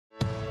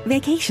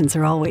Vacations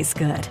are always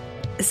good.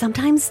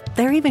 Sometimes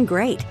they're even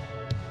great.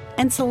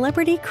 And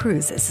Celebrity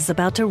Cruises is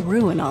about to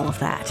ruin all of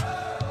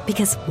that.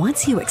 Because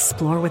once you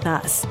explore with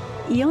us,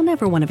 you'll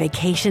never want a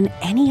vacation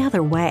any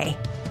other way.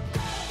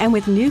 And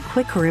with new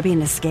Quick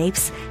Caribbean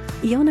Escapes,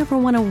 you'll never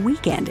want a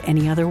weekend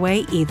any other way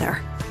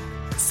either.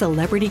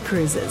 Celebrity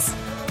Cruises.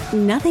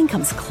 Nothing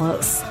comes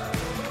close.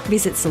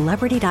 Visit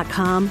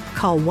Celebrity.com,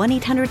 call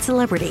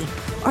 1-800-CELEBRITY,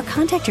 or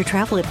contact your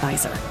travel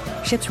advisor.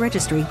 Ships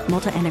Registry,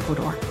 Malta and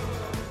Ecuador.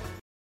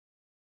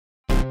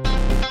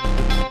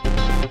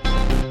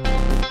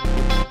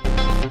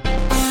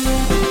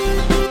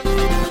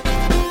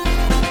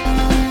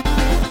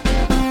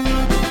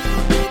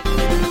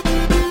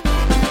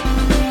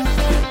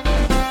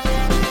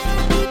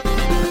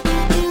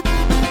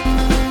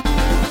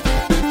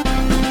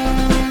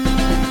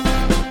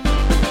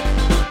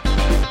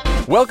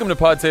 Welcome to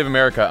Pod Save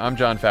America. I'm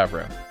John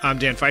Favreau. I'm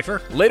Dan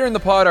Pfeiffer. Later in the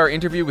pod, our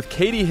interview with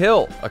Katie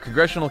Hill, a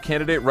congressional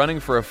candidate running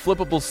for a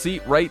flippable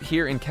seat right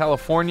here in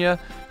California.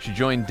 She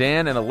joined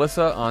Dan and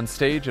Alyssa on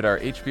stage at our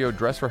HBO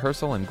dress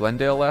rehearsal in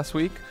Glendale last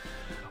week.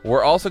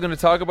 We're also going to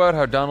talk about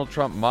how Donald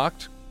Trump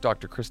mocked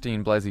Dr.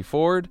 Christine Blasey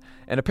Ford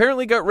and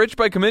apparently got rich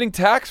by committing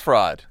tax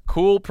fraud.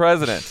 Cool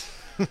president.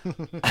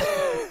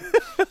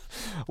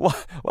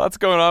 Lots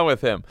going on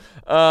with him.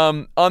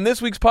 On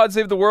this week's Pod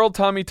Save the World,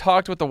 Tommy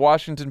talked with the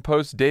Washington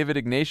Post's David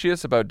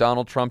Ignatius about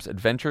Donald Trump's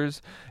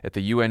adventures at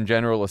the UN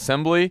General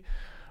Assembly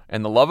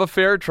and the love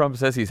affair Trump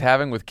says he's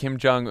having with Kim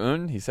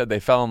Jong-un. He said they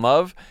fell in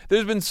love.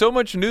 There's been so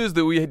much news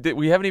that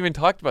we haven't even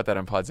talked about that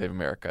on Pod Save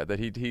America, that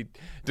he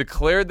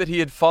declared that he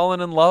had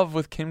fallen in love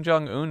with Kim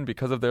Jong-un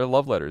because of their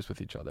love letters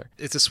with each other.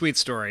 It's a sweet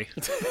story.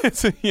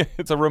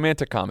 It's a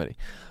romantic comedy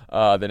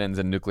that ends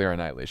in nuclear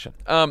annihilation.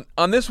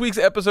 On this week's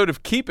episode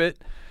of Keep It,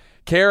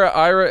 Kara,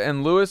 Ira,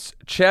 and Lewis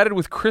chatted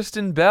with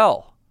Kristen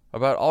Bell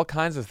about all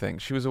kinds of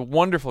things. She was a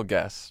wonderful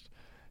guest.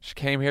 She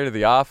came here to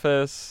the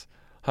office,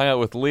 hung out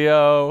with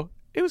Leo.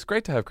 It was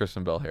great to have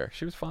Kristen Bell here.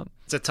 She was fun.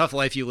 It's a tough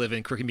life you live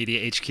in, Crooked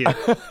Media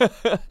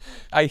HQ.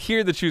 I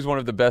hear that she was one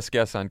of the best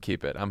guests on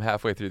Keep It. I'm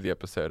halfway through the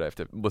episode. I have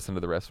to listen to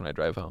the rest when I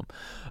drive home.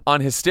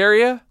 On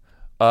Hysteria,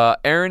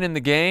 Aaron and the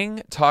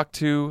gang talked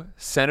to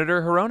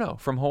Senator Hirono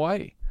from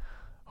Hawaii.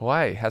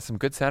 Hawaii has some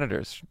good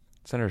senators.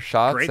 Senator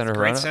Schatz, Senator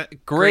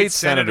Hirono. Great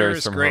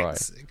senators from Hawaii.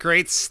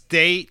 Great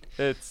state.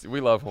 We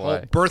love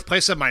Hawaii.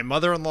 Birthplace of my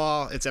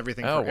mother-in-law. It's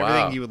everything.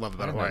 Everything you would love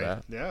about Hawaii.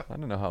 Yeah. I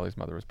don't know Holly's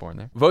mother was born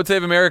there. Vote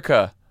Save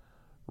America.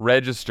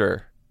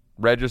 Register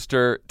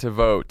to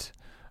vote.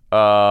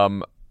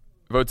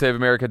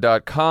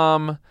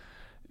 VoteSaveAmerica.com.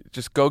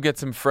 Just go get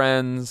some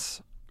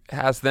friends.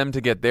 Ask them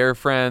to get their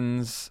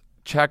friends.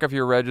 Check if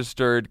you're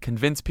registered.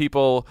 Convince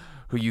people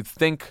who you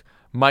think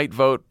might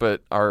vote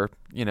but are,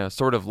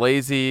 sort of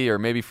lazy or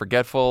maybe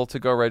forgetful to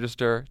go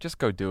register. Just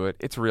go do it.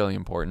 It's really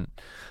important.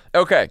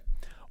 Okay,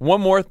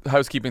 one more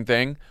housekeeping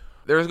thing.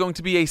 There's going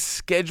to be a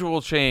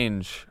schedule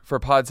change for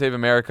Pod Save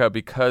America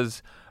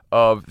because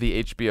of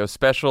the HBO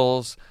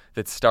specials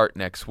that start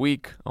next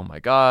week. Oh my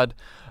God.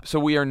 So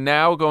we are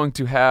now going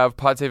to have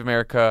Pod Save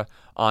America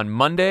on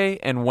Monday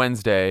and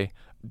Wednesday,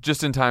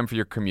 just in time for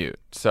your commute.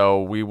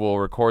 So we will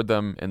record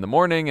them in the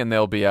morning and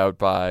they'll be out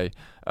by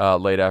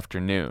late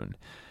afternoon.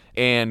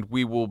 And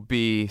we will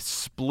be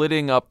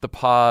splitting up the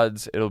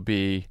pods. It'll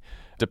be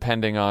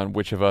depending on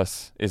which of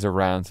us is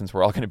around, since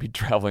we're all going to be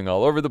traveling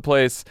all over the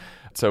place.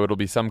 So it'll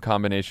be some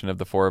combination of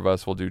the four of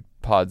us. We'll do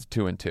pods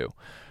 2 and 2.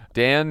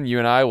 Dan, you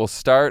and I will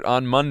start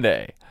on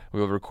Monday.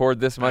 We will record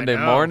this Monday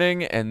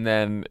morning, and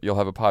then you'll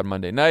have a pod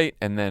Monday night.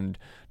 And then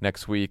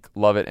next week,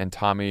 Lovett and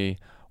Tommy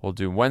will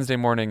do Wednesday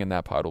morning, and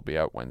that pod will be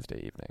out Wednesday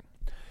evening.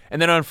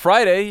 And then on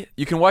Friday,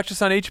 you can watch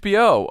us on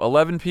HBO,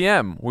 11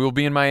 p.m. We will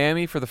be in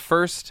Miami for the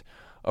first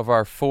of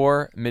our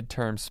 4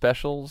 midterm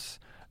specials.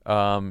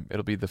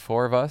 It'll be the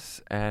 4 of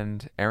us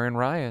and Aaron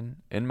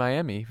Ryan in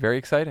Miami. Very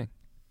exciting.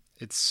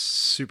 It's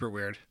super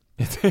weird.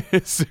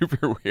 It's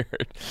super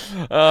weird.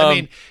 I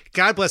mean,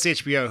 God bless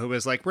HBO, who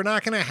was like, we're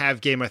not going to have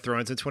Game of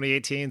Thrones in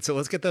 2018, so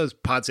let's get those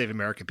Pod Save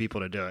America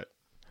people to do it.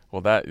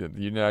 Well, that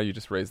you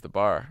just raised the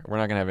bar. We're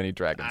not going to have any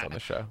dragons on the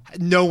show.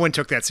 No one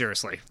took that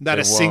seriously. Not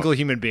a single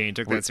human being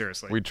took that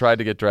seriously. We tried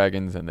to get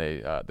dragons, and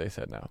they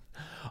said no.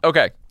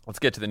 Okay, let's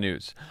get to the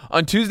news.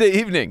 On Tuesday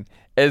evening,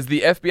 as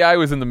the FBI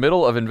was in the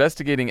middle of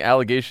investigating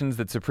allegations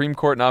that Supreme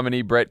Court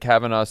nominee Brett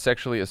Kavanaugh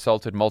sexually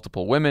assaulted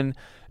multiple women,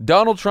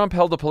 Donald Trump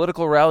held a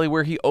political rally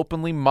where he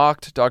openly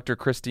mocked Dr.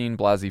 Christine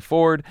Blasey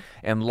Ford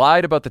and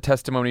lied about the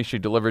testimony she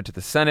delivered to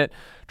the Senate.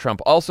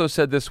 Trump also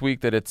said this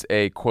week that it's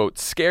a, quote,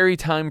 scary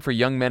time for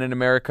young men in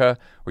America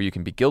where you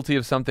can be guilty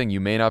of something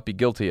you may not be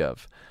guilty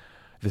of.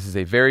 This is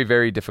a very,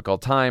 very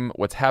difficult time.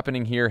 What's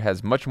happening here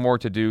has much more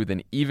to do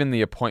than even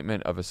the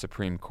appointment of a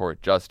Supreme Court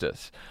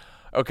justice.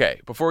 Okay,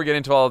 before we get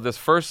into all of this,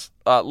 first,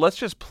 let's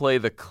just play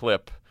the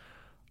clip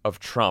of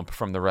Trump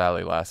from the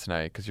rally last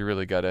night, because you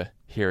really got to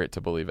hear it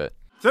to believe it.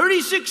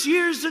 36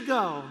 years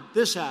ago,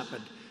 this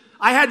happened.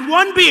 I had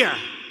one beer,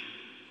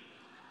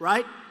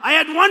 right? I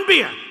had one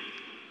beer.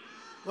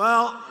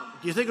 Well,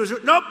 do you think it was?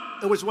 Nope,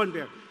 it was one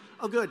beer.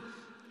 Oh, good.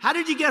 How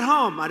did you get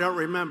home? I don't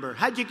remember.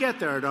 How'd you get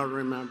there? I don't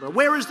remember.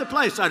 Where is the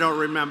place? I don't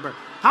remember.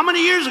 How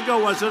many years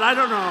ago was it? I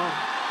don't know.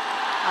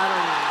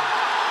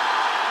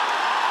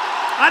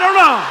 I don't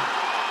know.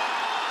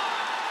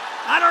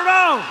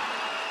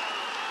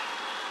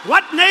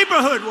 What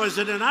neighborhood was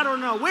it in? I don't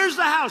know. Where's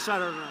the house? I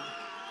don't know.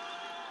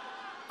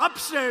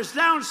 Upstairs,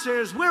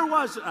 downstairs, where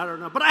was it? I don't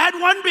know. But I had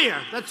one beer.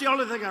 That's the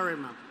only thing I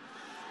remember.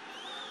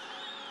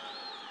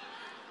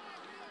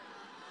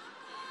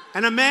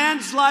 And a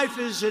man's life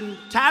is in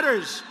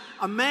tatters.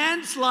 A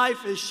man's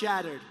life is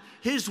shattered.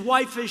 His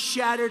wife is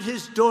shattered.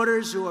 His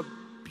daughters, who are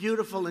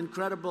beautiful,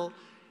 incredible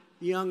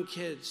young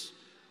kids.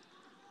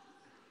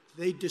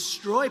 They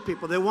destroy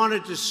people. They want to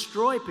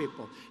destroy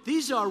people.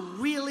 These are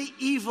really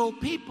evil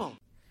people.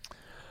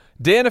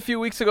 Dan, a few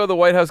weeks ago, the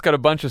White House got a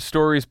bunch of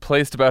stories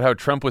placed about how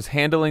Trump was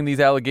handling these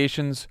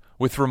allegations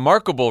with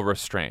remarkable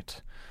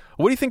restraint.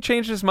 What do you think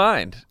changed his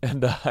mind?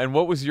 And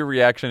what was your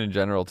reaction in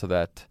general to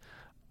that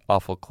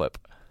awful clip?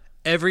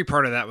 Every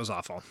part of that was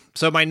awful.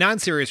 So my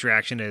non-serious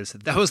reaction is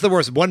that was the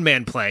worst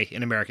one-man play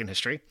in American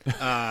history.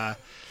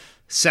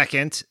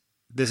 Second,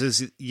 this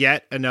is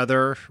yet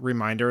another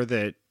reminder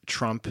that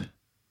Trump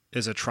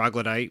is a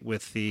troglodyte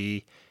with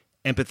the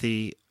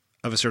empathy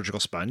of a surgical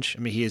sponge.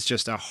 I mean, he is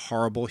just a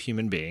horrible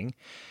human being.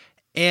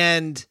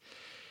 And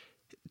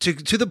to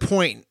the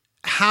point,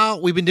 how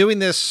we've been doing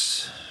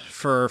this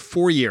for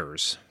 4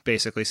 years,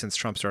 basically, since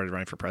Trump started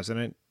running for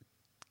president.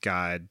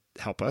 God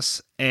help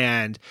us.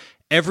 And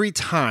every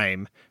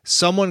time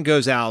someone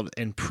goes out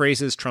and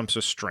praises Trump's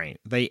restraint,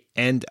 they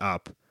end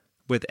up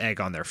with egg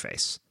on their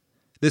face.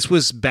 This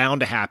was bound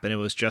to happen. It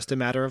was just a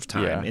matter of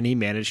time, and he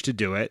managed to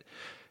do it.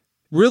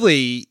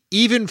 Really,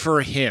 even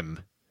for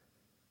him,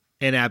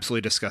 an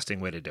absolutely disgusting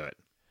way to do it.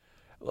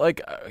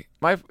 Like,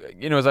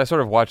 as I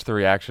sort of watched the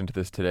reaction to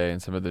this today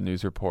and some of the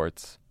news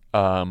reports,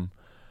 I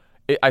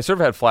sort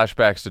of had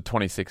flashbacks to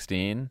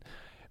 2016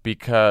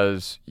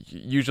 because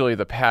usually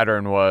the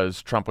pattern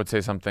was Trump would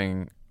say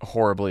something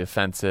horribly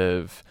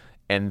offensive,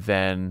 and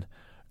then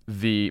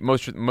the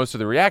most of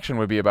the reaction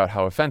would be about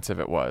how offensive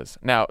it was.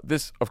 Now,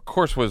 this, of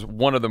course, was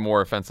one of the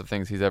more offensive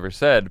things he's ever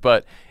said,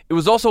 but it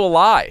was also a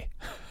lie.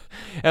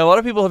 And a lot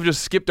of people have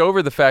just skipped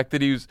over the fact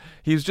that he's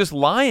just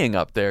lying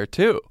up there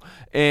too.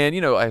 And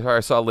I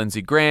saw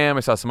Lindsey Graham,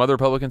 I saw some other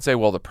Republicans say,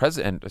 well, the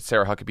president,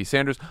 Sarah Huckabee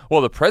Sanders,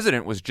 well, the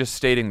president was just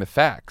stating the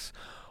facts.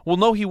 Well,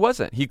 no, he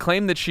wasn't. He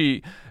claimed that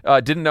she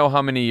didn't know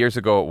how many years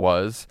ago it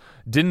was,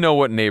 didn't know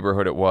what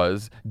neighborhood it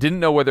was, didn't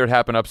know whether it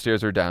happened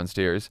upstairs or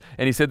downstairs,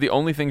 and he said the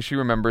only thing she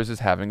remembers is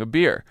having a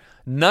beer.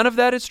 None of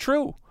that is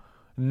true.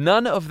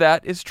 None of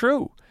that is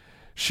true.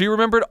 She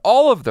remembered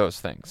all of those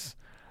things.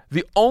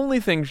 The only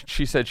thing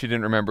she said she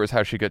didn't remember is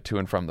how she got to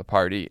and from the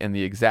party and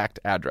the exact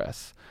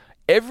address.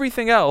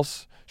 Everything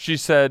else she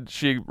said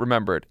she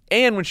remembered.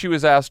 And when she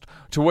was asked,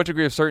 to what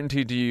degree of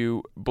certainty do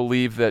you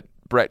believe that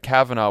Brett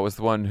Kavanaugh was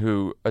the one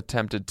who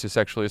attempted to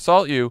sexually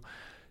assault you,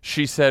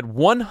 she said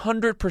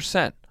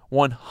 100%.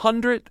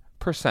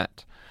 100%.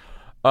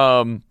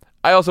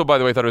 I also, by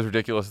the way, thought it was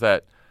ridiculous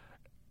that,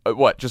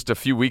 just a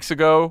few weeks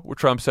ago,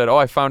 Trump said,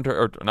 I found her,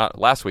 or not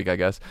last week, I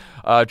guess,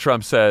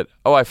 Trump said,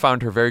 I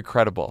found her very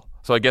credible.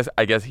 So I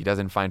guess he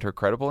doesn't find her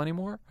credible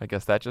anymore. I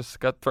guess that just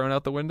got thrown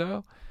out the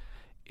window.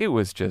 It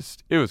was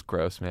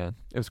gross, man.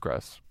 It was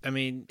gross. I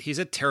mean, he's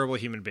a terrible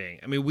human being.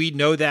 I mean, we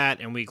know that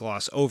and we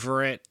gloss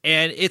over it.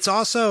 And it's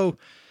also,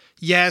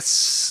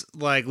 yes,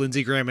 like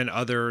Lindsey Graham and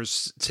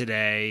others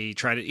today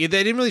they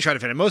didn't really try to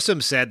defend it. Most of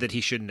them said that he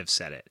shouldn't have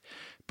said it.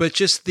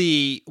 But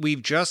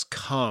we've just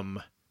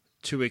come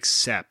to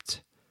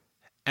accept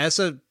as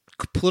a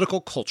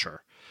political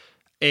culture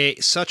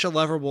such a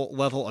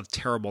level of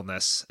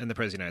terribleness in the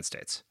President of the United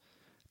States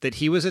that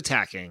he was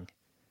attacking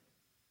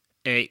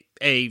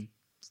a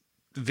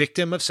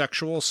victim of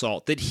sexual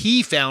assault that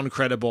he found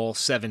credible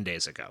 7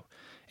 days ago.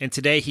 And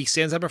today he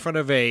stands up in front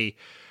of a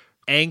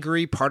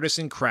angry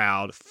partisan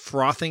crowd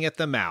frothing at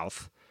the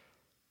mouth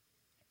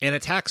and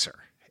attacks her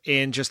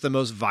in just the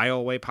most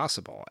vile way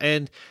possible.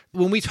 And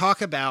when we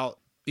talk about,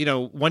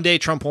 one day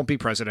Trump won't be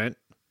president,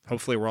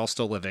 hopefully we're all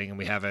still living and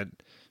we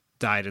haven't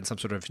died in some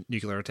sort of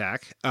nuclear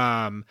attack.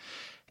 And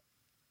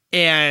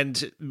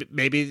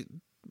maybe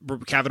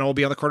Kavanaugh will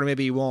be on the court, or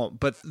maybe he won't.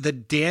 But the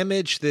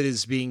damage that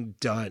is being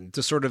done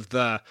to sort of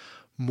the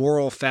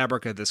moral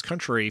fabric of this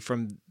country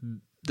from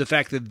the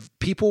fact that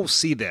people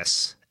see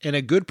this and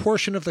a good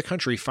portion of the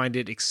country find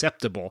it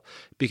acceptable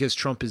because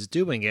Trump is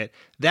doing it,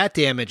 that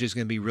damage is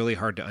going to be really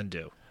hard to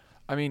undo.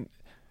 I mean,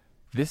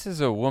 this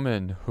is a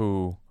woman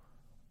who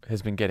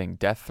has been getting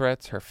death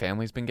threats. Her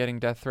family's been getting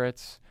death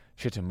threats.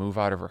 She had to move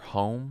out of her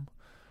home.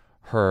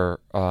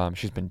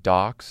 She's been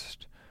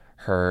doxxed.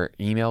 Her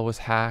email was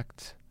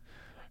hacked.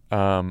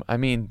 I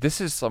mean,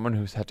 this is someone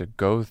who's had to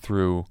go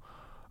through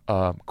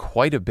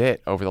quite a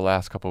bit over the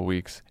last couple of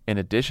weeks, in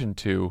addition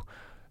to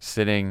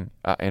sitting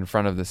in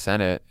front of the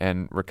Senate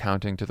and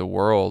recounting to the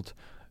world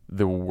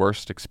the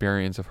worst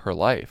experience of her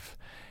life.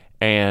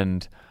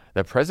 And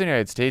the President of the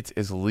United States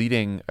is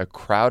leading a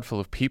crowd full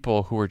of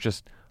people who are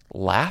just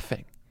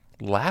laughing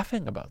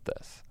about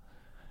this.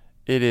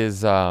 It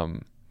is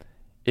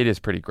It is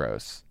pretty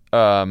gross.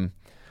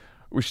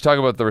 We should talk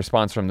about the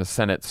response from the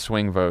Senate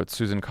swing vote.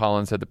 Susan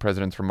Collins said the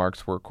president's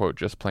remarks were, quote,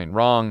 just plain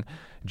wrong.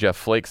 Jeff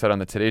Flake said on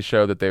the Today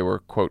Show that they were,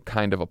 quote,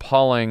 kind of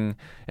appalling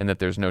and that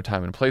there's no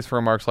time and place for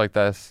remarks like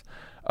this.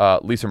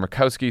 Lisa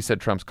Murkowski said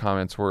Trump's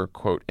comments were,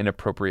 quote,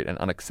 inappropriate and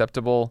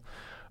unacceptable.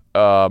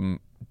 Dan,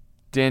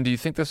 do you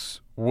think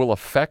this will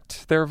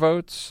affect their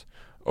votes,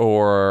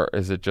 or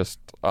is it just,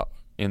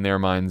 in their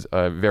minds,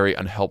 a very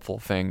unhelpful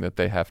thing that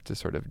they have to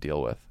sort of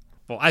deal with?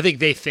 Well, I think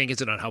they think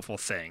it's an unhelpful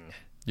thing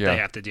Yeah. they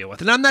have to deal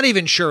with. And I'm not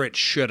even sure it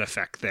should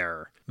affect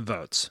their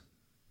votes.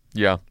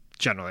 Yeah.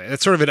 Generally,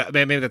 it's sort of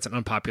maybe that's an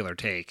unpopular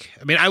take.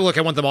 I mean, I want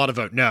them all to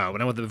vote no,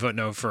 and I want them to vote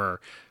no for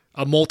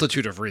a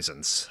multitude of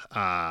reasons.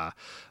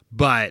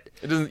 But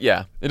It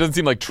doesn't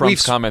seem like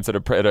Trump's comments at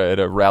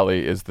a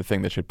rally is the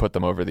thing that should put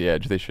them over the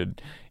edge. They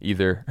should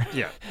either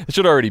it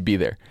should already be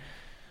there.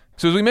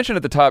 So as we mentioned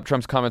at the top,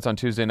 Trump's comments on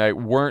Tuesday night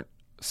weren't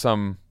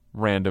some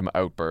random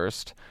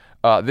outburst.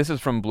 This is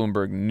from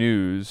Bloomberg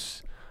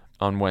News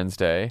on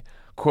Wednesday.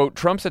 Quote,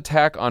 Trump's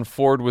attack on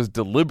Ford was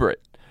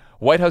deliberate.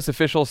 White House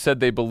officials said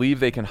they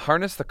believe they can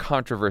harness the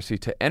controversy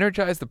to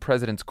energize the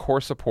president's core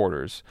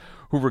supporters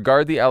who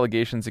regard the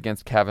allegations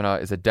against Kavanaugh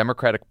as a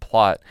Democratic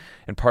plot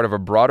and part of a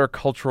broader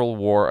cultural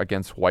war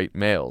against white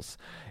males,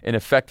 in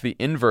effect the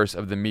inverse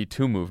of the Me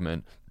Too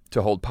movement,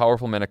 to hold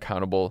powerful men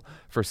accountable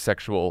for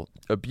sexual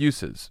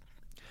abuses.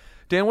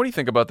 Dan, what do you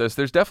think about this?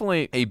 There's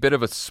definitely a bit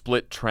of a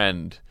split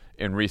trend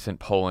in recent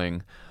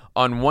polling.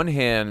 On one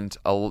hand,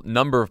 a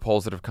number of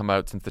polls that have come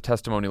out since the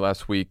testimony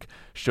last week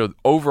showed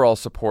overall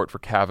support for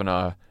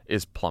Kavanaugh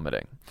is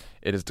plummeting.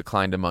 It has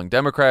declined among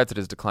Democrats. It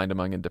has declined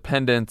among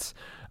independents.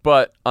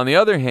 But on the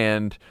other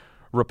hand,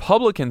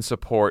 Republican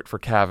support for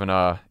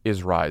Kavanaugh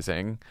is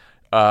rising.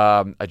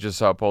 I just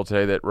saw a poll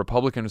today that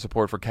Republican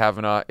support for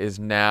Kavanaugh is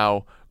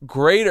now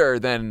greater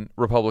than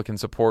Republican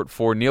support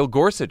for Neil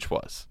Gorsuch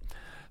was.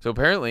 So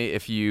apparently,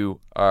 if you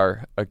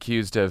are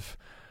accused of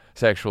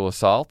sexual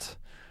assault,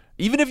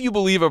 even if you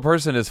believe a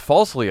person is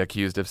falsely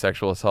accused of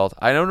sexual assault,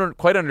 I don't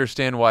quite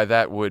understand why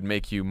that would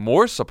make you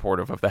more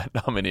supportive of that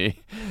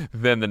nominee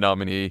than the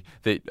nominee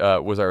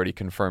that was already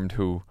confirmed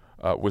who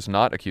was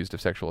not accused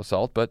of sexual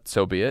assault, but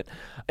so be it.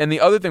 And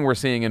the other thing we're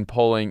seeing in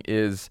polling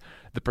is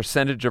the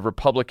percentage of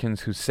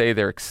Republicans who say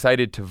they're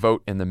excited to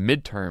vote in the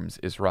midterms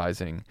is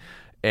rising.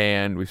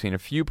 And we've seen a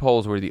few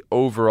polls where the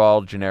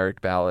overall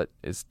generic ballot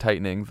is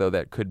tightening, though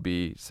that could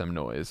be some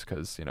noise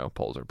because,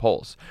 polls are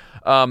polls.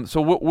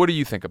 So what do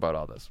you think about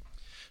all this?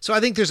 So I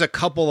think there's a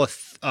couple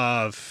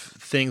of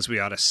things we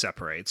ought to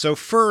separate. So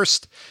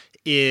first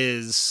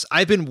is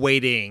I've been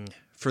waiting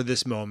for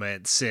this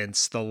moment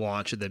since the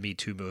launch of the Me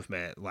Too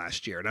movement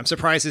last year. And I'm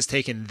surprised it's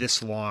taken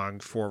this long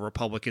for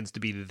Republicans to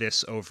be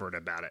this overt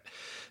about it,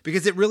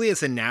 because it really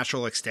is a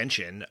natural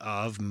extension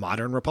of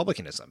modern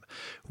Republicanism,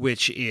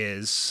 which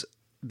is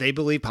they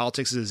believe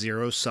politics is a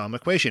zero-sum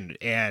equation.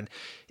 And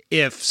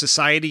if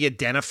society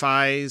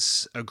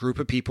identifies a group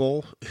of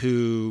people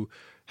who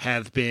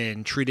have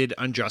been treated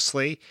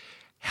unjustly,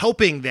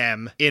 helping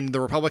them in the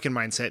Republican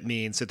mindset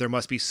means that there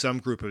must be some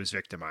group who's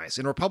victimized.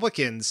 And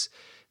Republicans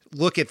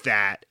look at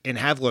that and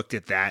have looked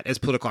at that as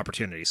political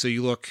opportunity. So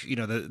you look,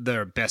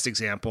 the best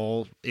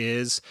example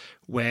is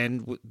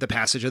when the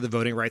passage of the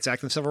Voting Rights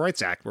Act and the Civil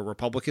Rights Act, where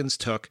Republicans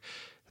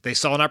they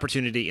saw an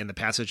opportunity in the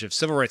passage of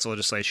civil rights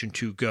legislation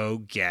to go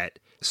get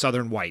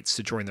Southern whites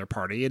to join their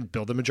party and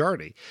build a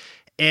majority.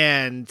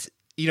 And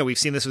we've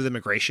seen this with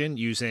immigration,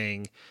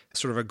 using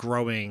sort of a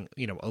growing,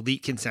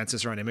 elite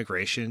consensus around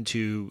immigration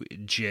to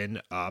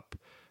gin up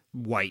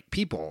white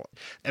people.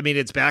 I mean,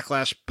 it's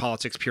backlash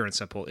politics, pure and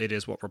simple. It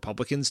is what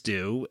Republicans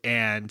do.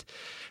 And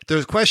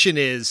the question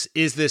is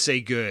this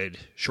a good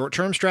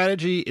short-term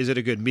strategy? Is it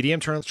a good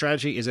medium-term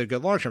strategy? Is it a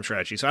good long-term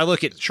strategy? So I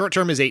look at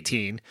short-term is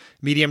 18,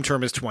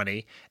 medium-term is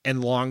 20,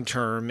 and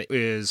long-term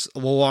is a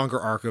longer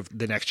arc of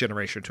the next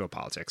generation to a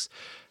politics.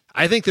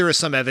 I think there is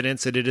some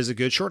evidence that it is a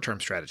good short-term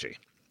strategy.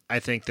 I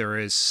think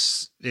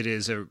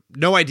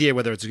no idea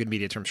whether it's a good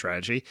medium-term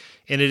strategy,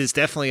 and it is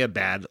definitely a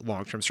bad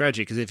long-term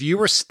strategy, because if you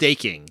were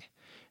staking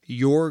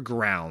your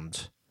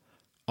ground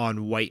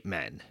on white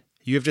men,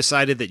 you have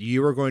decided that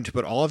you are going to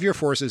put all of your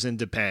forces in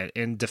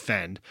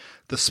defend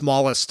the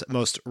smallest,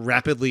 most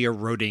rapidly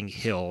eroding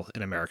hill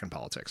in American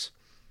politics.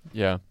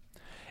 Yeah.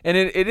 And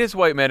it is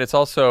white men. It's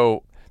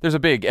also, there's a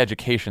big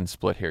education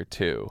split here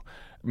too,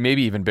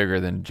 maybe even bigger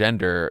than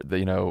gender.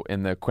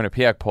 In the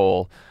Quinnipiac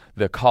poll,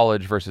 the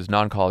college versus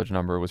non-college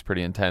number was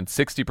pretty intense.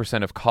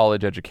 60% of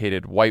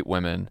college-educated white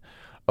women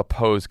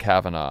oppose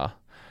Kavanaugh.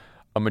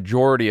 A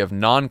majority of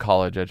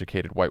non-college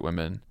educated white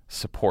women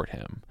support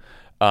him.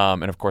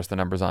 And of course, the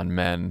numbers on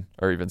men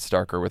are even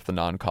starker, with the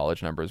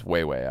non-college numbers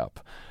way, way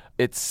up.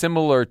 It's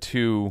similar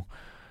to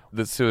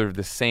the sort of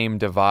the same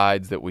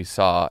divides that we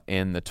saw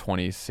in the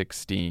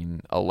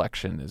 2016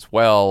 election as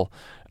well.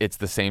 It's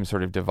the same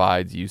sort of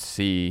divides you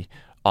see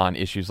on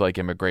issues like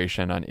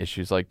immigration, on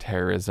issues like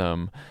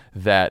terrorism,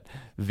 that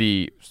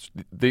the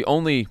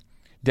only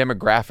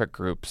demographic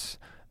groups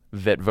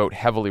that vote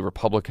heavily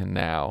Republican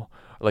now,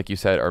 like you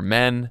said, are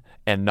men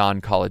and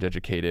non-college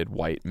educated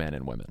white men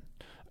and women.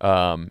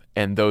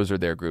 and those are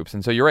their groups.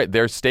 And so you're right,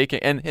 they're staking.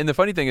 And the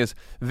funny thing is,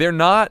 they're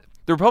not.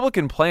 The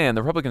Republican plan,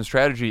 the Republican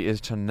strategy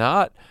is to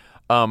not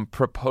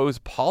propose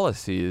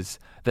policies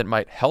that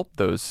might help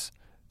those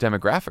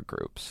demographic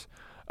groups.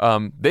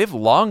 They've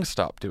long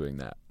stopped doing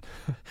that.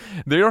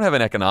 They don't have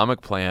an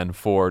economic plan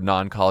for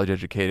non-college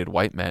educated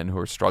white men who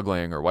are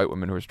struggling or white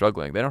women who are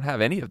struggling. They don't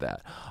have any of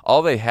that.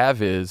 All they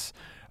have is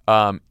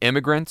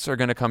immigrants are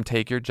going to come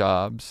take your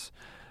jobs,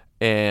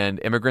 and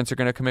immigrants are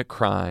going to commit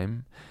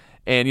crime,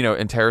 and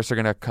and terrorists are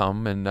going to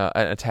come and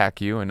attack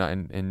you,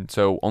 and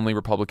so only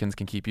Republicans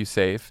can keep you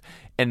safe.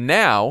 And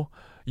now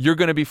you're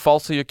going to be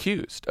falsely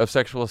accused of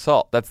sexual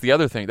assault. That's the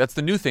other thing. That's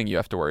the new thing you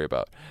have to worry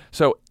about.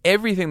 So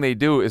everything they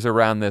do is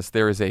around this.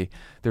 There is a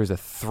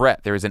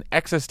threat. There is an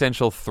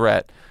existential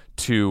threat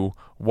to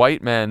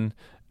white men,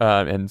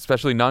 and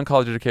especially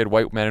non-college educated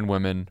white men and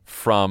women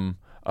from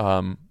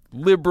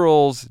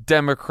liberals,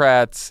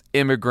 Democrats,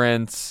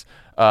 immigrants,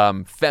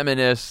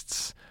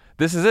 feminists.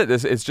 This is it.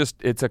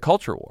 It's a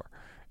culture war.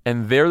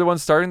 And they're the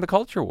ones starting the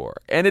culture war.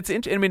 And it's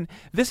I mean,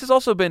 this has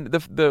also been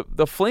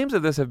the flames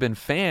of this have been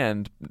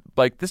fanned.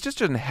 Like, this just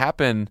didn't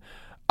happen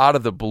out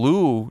of the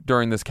blue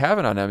during this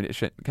Kavanaugh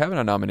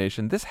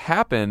nomination. This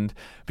happened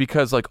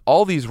because like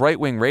all these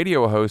right-wing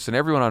radio hosts and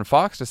everyone on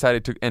Fox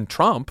and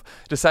Trump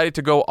decided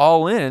to go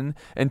all in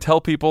and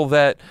tell people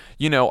that,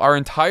 our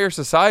entire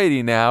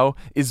society now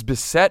is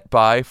beset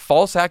by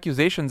false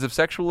accusations of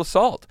sexual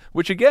assault,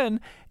 which again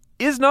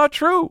is not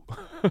true.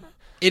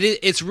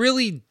 It's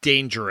really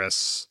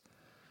dangerous.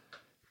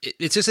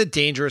 It's just a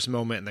dangerous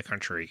moment in the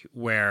country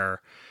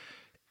where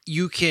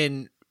you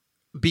can,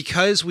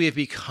 because we have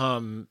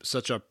become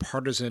such a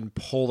partisan,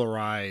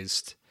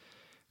 polarized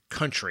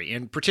country,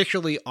 and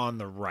particularly on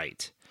the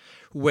right,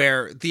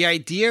 where the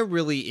idea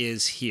really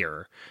is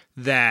here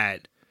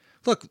that,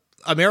 look,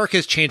 America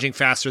is changing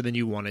faster than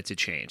you want it to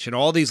change. And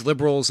all these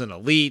liberals and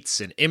elites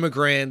and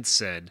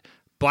immigrants and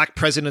black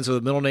presidents with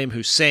a middle name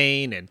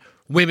Hussein and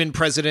women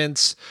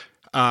presidents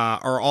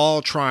are all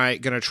going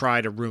to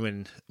try to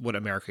ruin what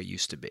America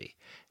used to be.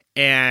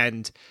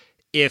 And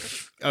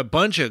if a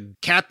bunch of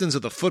captains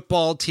of the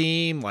football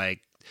team, like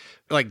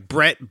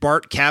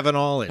Bart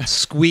Kavanaugh and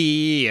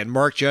Squee and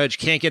Mark Judge,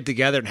 can't get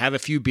together and have a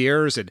few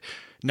beers and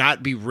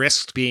not be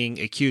risked being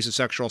accused of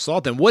sexual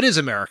assault, then what is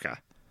America?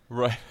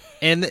 Right.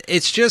 And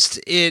it's just,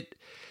 it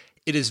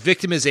is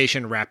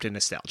victimization wrapped in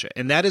nostalgia.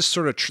 And that is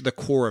sort of the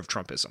core of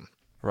Trumpism.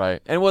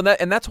 Right.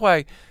 And that's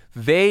why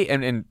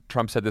and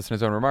Trump said this in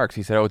his own remarks.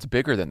 He said, it's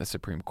bigger than the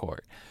Supreme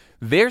Court.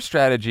 Their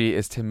strategy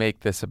is to make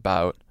this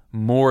about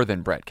more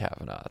than Brett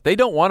Kavanaugh. They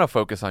don't want to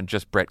focus on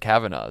just Brett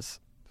Kavanaugh's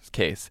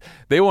case.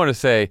 They want to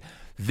say,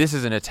 this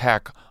is an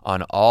attack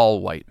on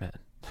all white men.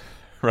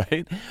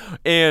 Right?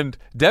 And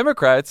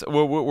Democrats,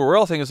 what we're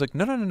all saying is like,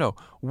 no.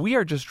 We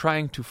are just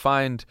trying to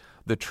find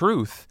the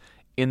truth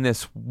in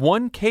this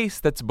one case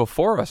that's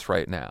before us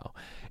right now.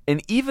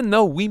 And even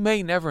though we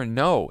may never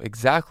know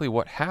exactly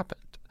what happened,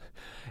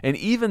 and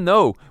even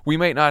though we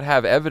might not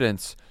have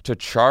evidence to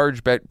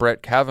charge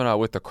Brett Kavanaugh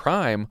with the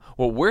crime,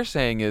 what we're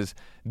saying is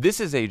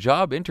this is a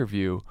job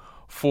interview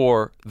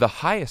for the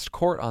highest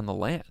court on the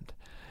land.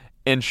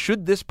 And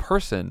should this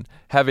person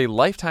have a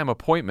lifetime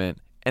appointment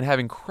and have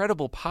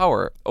incredible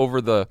power over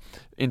the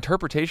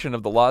interpretation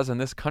of the laws in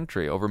this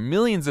country, over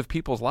millions of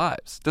people's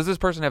lives, does this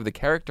person have the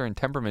character and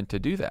temperament to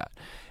do that?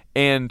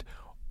 And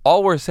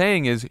all we're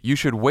saying is you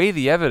should weigh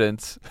the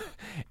evidence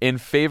in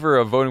favor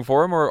of voting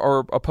for him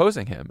or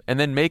opposing him and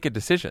then make a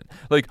decision.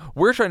 Like,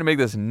 we're trying to make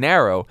this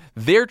narrow.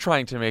 They're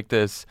trying to make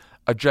this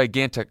a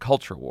gigantic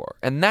culture war.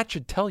 And that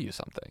should tell you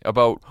something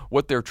about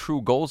what their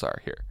true goals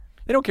are here.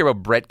 They don't care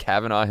about Brett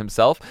Kavanaugh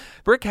himself.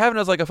 Brett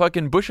Kavanaugh's like a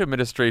fucking Bush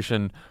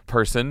administration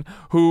person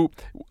who,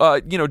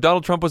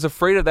 Donald Trump was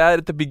afraid of that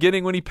at the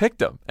beginning when he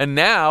picked him. And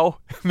now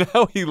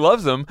he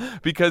loves him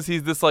because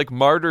he's this like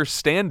martyr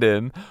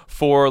stand-in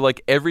for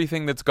like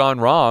everything that's gone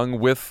wrong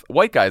with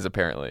white guys,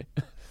 apparently.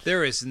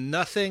 There is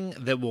nothing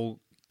that will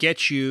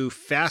get you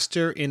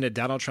faster into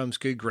Donald Trump's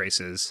good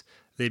graces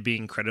than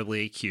being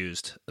credibly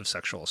accused of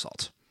sexual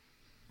assault.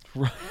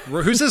 Right.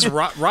 Who's this?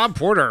 Rob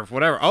Porter,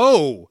 whatever.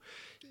 Oh,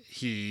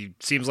 he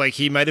seems like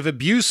he might have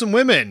abused some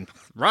women.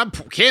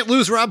 Can't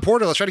lose Rob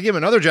Porter. Let's try to give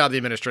him another job in the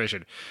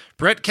administration.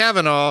 Brett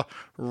Kavanaugh,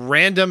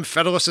 random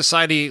Federalist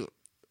Society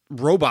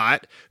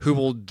robot who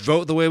will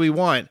vote the way we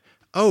want.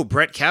 Oh,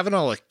 Brett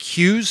Kavanaugh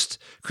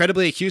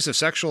credibly accused of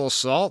sexual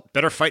assault.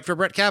 Better fight for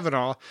Brett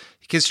Kavanaugh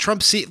because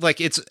Trump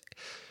it's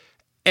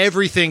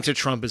everything to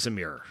Trump is a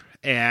mirror.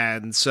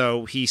 And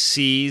so he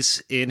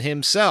sees in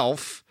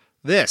himself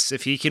this.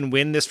 If he can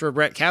win this for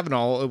Brett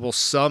Kavanaugh, it will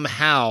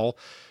somehow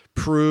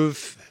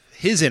prove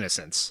his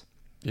innocence.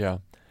 Yeah.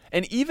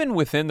 And even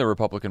within the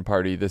Republican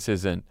Party, this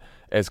isn't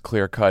as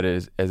clear-cut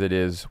as it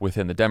is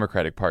within the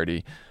Democratic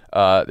Party.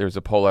 There's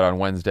a poll out on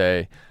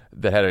Wednesday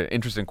that had an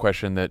interesting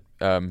question that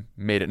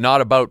made it not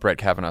about Brett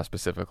Kavanaugh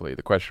specifically.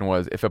 The question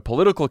was, if a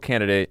political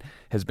candidate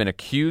has been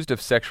accused of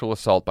sexual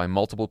assault by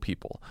multiple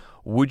people,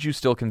 would you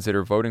still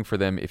consider voting for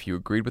them if you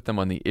agreed with them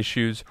on the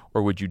issues,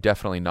 or would you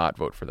definitely not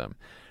vote for them?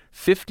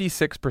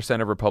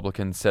 56% of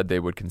Republicans said they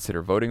would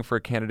consider voting for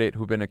a candidate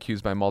who'd been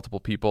accused by multiple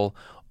people.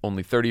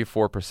 Only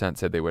 34%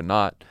 said they would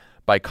not.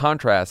 By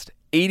contrast,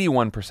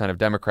 81% of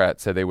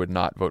Democrats said they would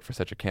not vote for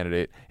such a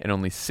candidate, and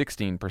only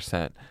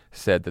 16%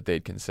 said that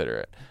they'd consider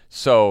it.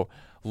 So,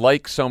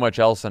 like so much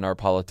else in our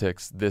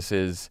politics, this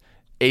is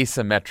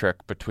asymmetric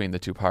between the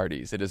two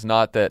parties. It is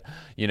not that,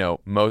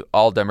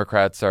 all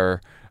Democrats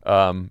are,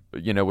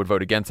 would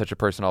vote against such a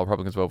person, all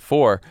Republicans vote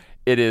for.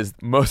 It is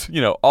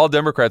all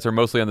Democrats are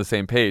mostly on the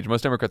same page.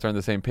 Most Democrats are on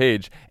the same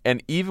page.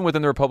 And even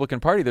within the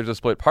Republican Party, there's a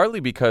split, partly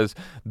because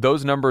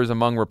those numbers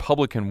among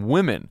Republican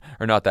women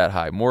are not that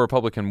high. More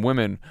Republican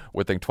women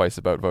would think twice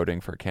about voting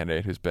for a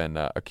candidate who's been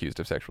accused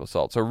of sexual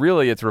assault. So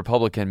really, it's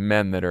Republican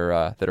men that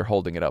are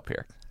holding it up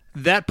here.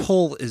 That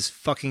poll is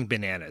fucking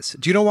bananas.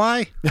 Do you know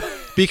why?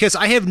 Because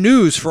I have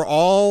news for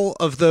all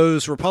of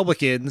those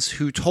Republicans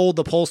who told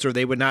the pollster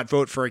they would not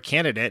vote for a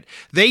candidate.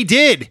 They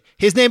did.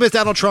 His name is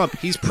Donald Trump.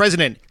 He's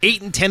president.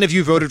 8 in 10 of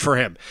you voted for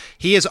him.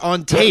 He is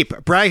on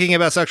tape bragging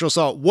about sexual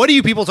assault. What are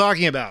you people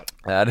talking about?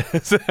 That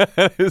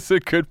is a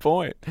good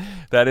point.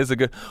 That is a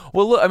good...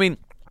 Well, look, I mean,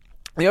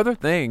 the other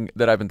thing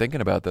that I've been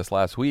thinking about this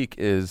last week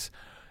is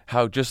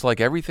how, just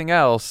like everything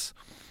else,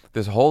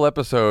 this whole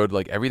episode,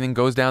 like, everything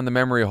goes down the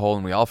memory hole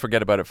and we all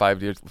forget about it 5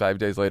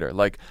 days later.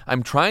 Like,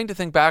 I'm trying to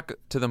think back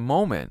to the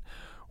moment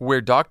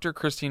where Dr.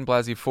 Christine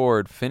Blasey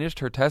Ford finished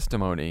her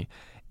testimony,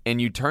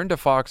 and you turn to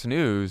Fox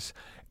News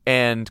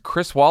and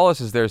Chris Wallace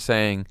is there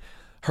saying,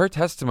 her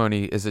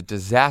testimony is a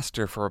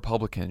disaster for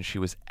Republicans. She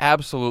was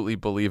absolutely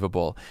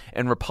believable.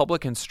 And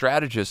Republican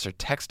strategists are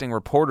texting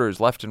reporters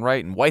left and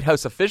right, and White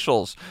House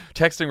officials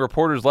texting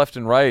reporters left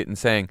and right and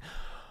saying,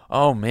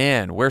 oh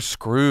man, we're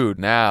screwed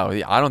now.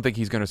 I don't think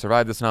he's going to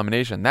survive this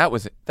nomination. That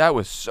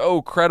was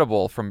so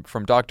credible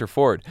from Dr.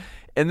 Ford.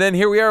 And then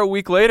here we are a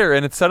week later,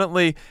 and it's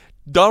suddenly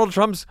Donald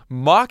Trump's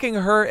mocking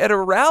her at a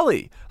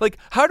rally. Like,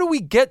 how do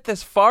we get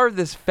this far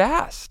this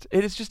fast?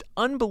 It is just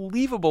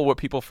unbelievable what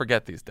people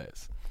forget these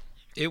days.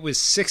 It was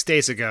 6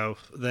 days ago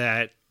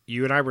that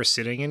you and I were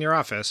sitting in your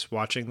office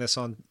watching this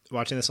on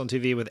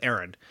TV with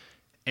Aaron.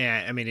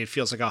 And I mean, it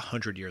feels like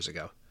 100 years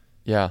ago.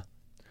 Yeah.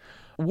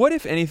 What,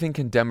 if anything,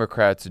 can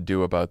Democrats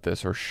do about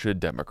this, or should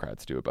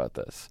Democrats do about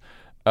this?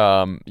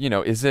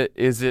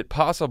 Is it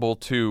possible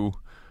to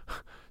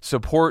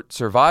support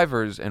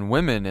survivors and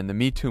women in the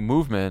Me Too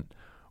movement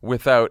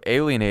without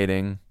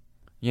alienating,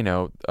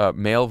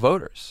 male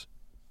voters?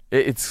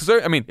 It's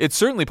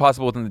certainly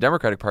possible within the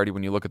Democratic Party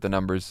when you look at the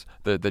numbers,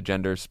 the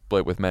gender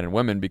split with men and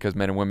women, because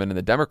men and women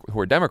who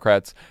are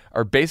Democrats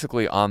are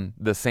basically on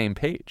the same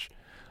page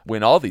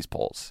in all these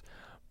polls.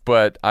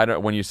 But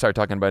when you start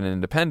talking about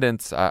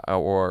independents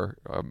or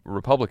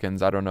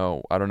Republicans, I don't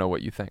know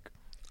what you think.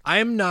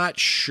 I'm not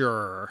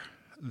sure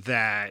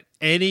that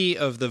any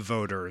of the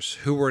voters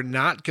who were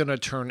not going to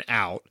turn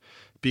out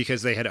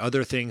because they had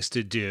other things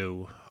to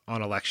do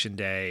on Election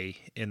Day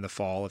in the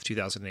fall of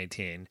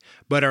 2018,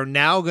 but are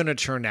now going to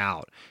turn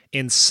out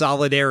in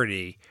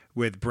solidarity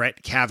with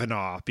Brett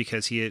Kavanaugh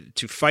because he had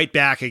to fight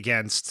back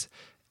against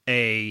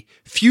a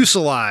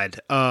fusillade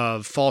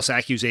of false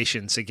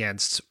accusations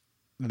against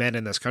men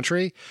in this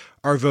country,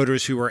 are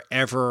voters who are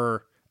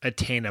ever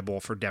attainable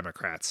for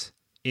Democrats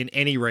in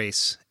any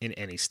race in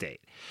any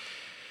state.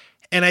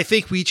 And I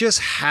think we just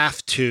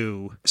have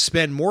to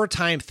spend more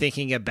time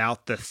thinking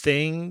about the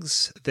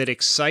things that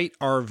excite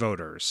our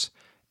voters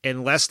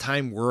and less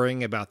time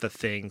worrying about the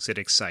things that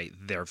excite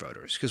their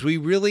voters, because we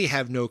really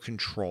have no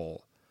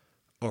control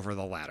over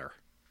the latter.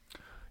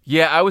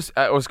 Yeah, I was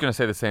going to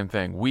say the same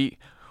thing.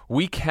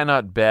 We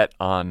cannot bet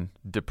on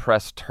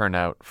depressed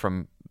turnout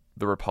from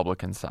the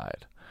Republican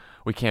side.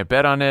 We can't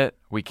bet on it.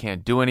 We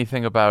can't do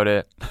anything about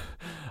it.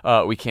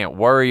 We can't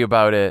worry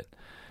about it.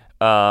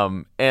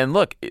 And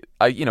look,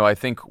 I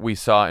think we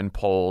saw in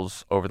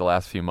polls over the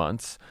last few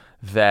months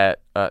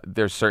that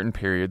there's certain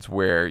periods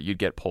where you'd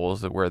get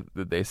polls where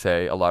they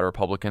say a lot of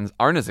Republicans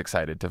aren't as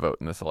excited to vote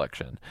in this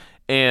election.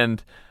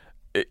 And,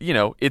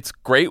 it's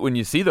great when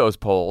you see those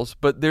polls,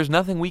 but there's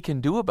nothing we can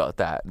do about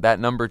that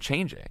number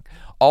changing.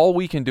 All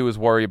we can do is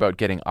worry about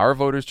getting our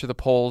voters to the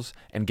polls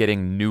and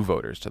getting new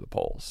voters to the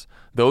polls.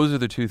 Those are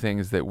the two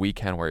things that we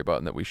can worry about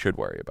and that we should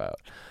worry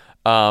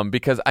about.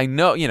 Because I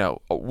know,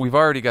 we've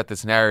already got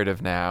this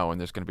narrative now, and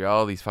there's going to be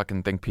all these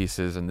fucking think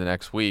pieces in the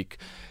next week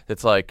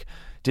that's like,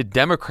 did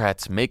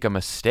Democrats make a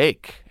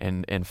mistake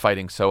in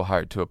fighting so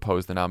hard to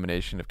oppose the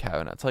nomination of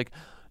Kavanaugh? It's like,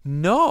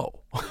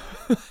 no.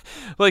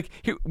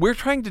 We're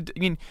trying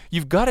to,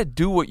 you've got to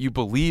do what you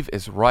believe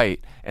is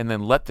right and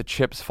then let the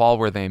chips fall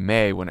where they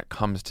may when it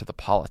comes to the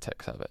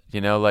politics of it.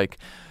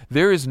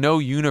 There is no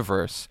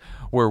universe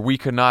where we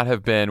should not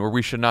have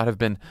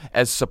been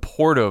as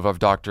supportive of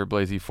Dr.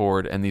 Blasey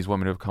Ford and these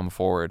women who have come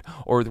forward,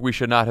 or we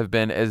should not have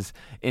been as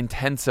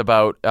intense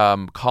about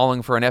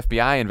calling for an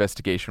FBI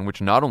investigation,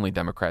 which not only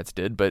Democrats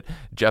did, but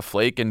Jeff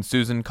Flake and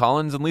Susan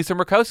Collins and Lisa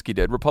Murkowski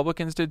did.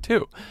 Republicans did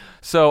too.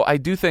 So I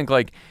do think,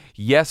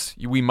 yes,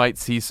 we might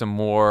see some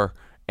more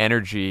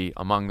energy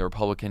among the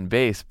Republican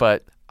base,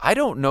 but I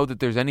don't know that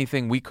there's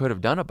anything we could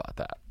have done about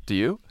that. Do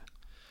you?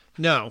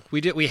 No, we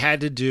did. We had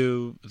to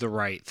do the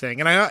right thing,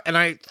 and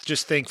I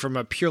just think from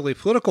a purely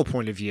political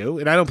point of view,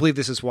 and I don't believe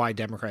this is why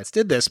Democrats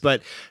did this,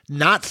 but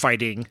not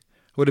fighting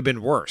would have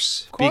been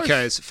worse,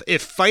 because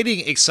if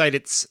fighting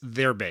excites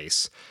their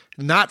base,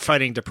 not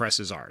fighting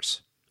depresses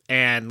ours.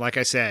 And like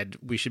I said,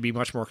 we should be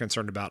much more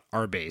concerned about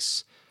our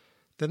base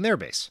than their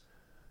base.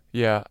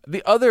 Yeah.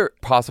 The other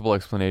possible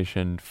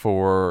explanation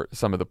for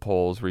some of the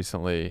polls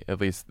recently, at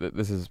least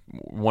this is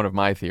one of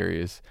my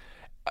theories,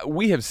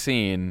 we have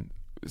seen,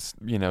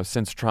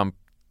 since Trump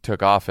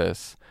took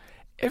office,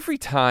 every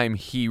time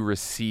he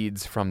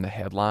recedes from the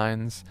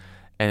headlines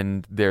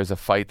and there's a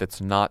fight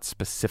that's not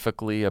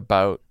specifically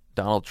about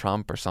Donald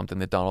Trump or something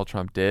that Donald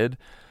Trump did,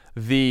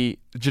 the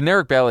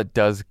generic ballot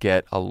does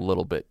get a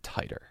little bit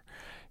tighter.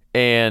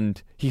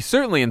 And he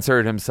certainly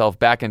inserted himself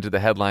back into the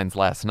headlines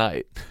last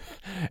night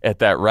at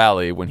that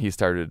rally when he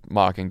started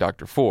mocking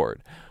Dr.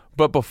 Ford.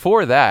 But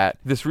before that,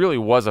 this really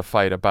was a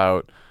fight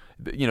about,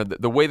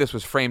 the way this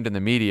was framed in the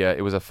media.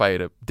 It was a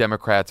fight of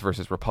Democrats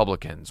versus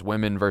Republicans,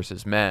 women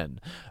versus men,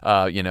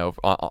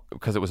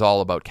 because it was all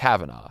about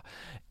Kavanaugh.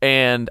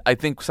 And I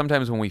think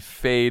sometimes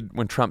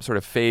when Trump sort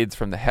of fades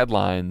from the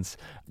headlines,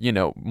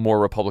 more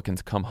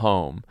Republicans come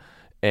home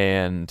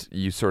and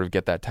you sort of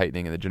get that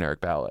tightening in the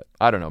generic ballot.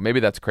 I don't know. Maybe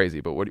that's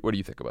crazy, but what do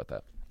you think about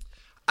that?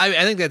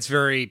 I think that's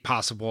very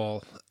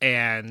possible.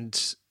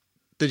 And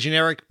the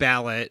generic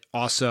ballot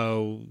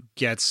also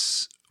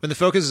gets, when the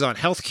focus is on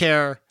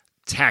healthcare,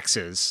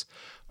 taxes,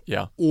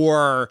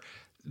 or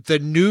the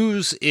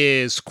news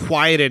is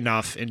quiet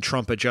enough in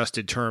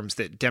Trump-adjusted terms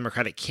that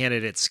Democratic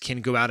candidates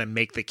can go out and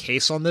make the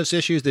case on those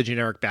issues, the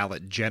generic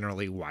ballot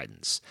generally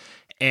widens.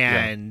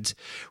 And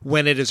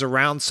when it is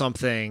around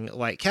something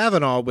like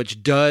Kavanaugh,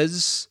 which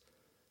does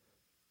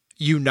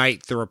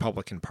unite the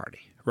Republican Party,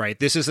 right?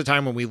 This is the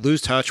time when we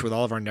lose touch with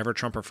all of our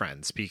never-Trumper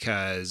friends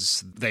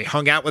because they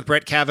hung out with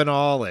Brett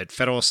Kavanaugh at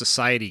Federalist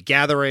Society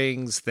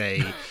gatherings.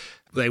 They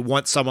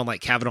want someone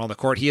like Kavanaugh on the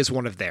court. He is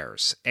one of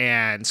theirs.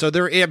 And so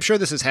I'm sure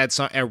this has had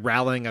a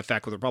rallying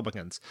effect with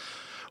Republicans.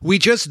 We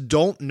just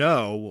don't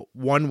know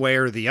one way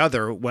or the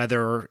other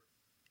whether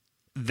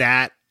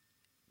that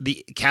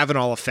the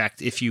Kavanaugh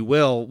effect, if you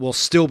will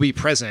still be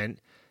present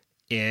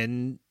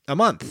in a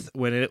month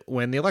when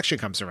the election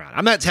comes around.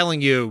 I'm not saying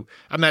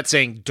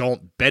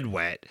don't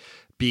bedwet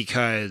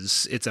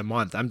because it's a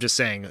month. I'm just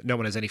saying no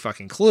one has any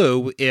fucking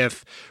clue.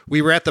 If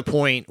we were at the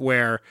point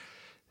where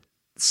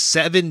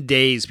 7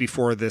 days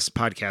before this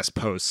podcast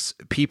posts,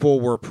 people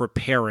were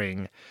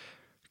preparing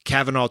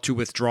Kavanaugh to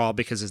withdraw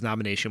because his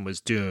nomination was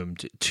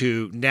doomed,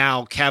 to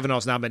now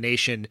Kavanaugh's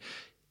nomination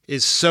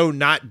is so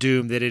not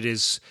doomed that it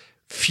is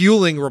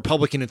fueling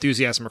Republican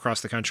enthusiasm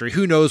across the country.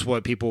 Who knows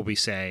what people will be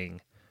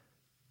saying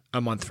a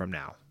month from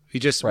now? We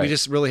just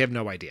really have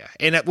no idea.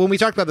 And when we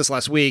talked about this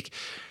last week,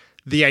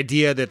 the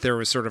idea that there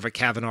was sort of a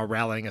Kavanaugh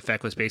rallying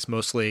effect was based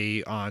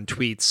mostly on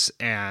tweets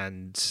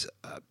and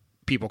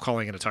people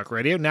calling it a talk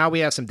radio. Now we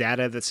have some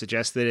data that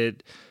suggests that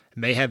it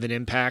may have an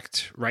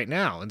impact right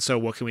now. And so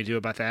what can we do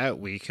about that?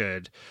 We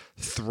could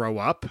throw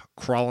up,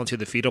 crawl into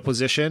the fetal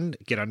position,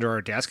 get under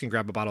our desk and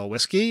grab a bottle of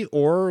whiskey,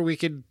 or we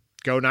could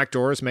go knock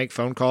doors, make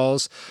phone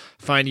calls,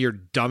 find your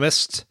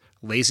dumbest,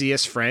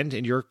 laziest friend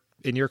in your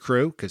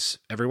crew, because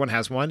everyone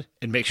has one,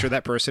 and make sure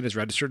that person is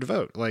registered to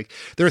vote. Like,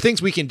 there are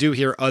things we can do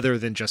here other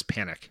than just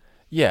panic.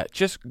 Yeah,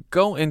 just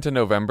go into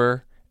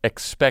November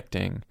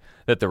expecting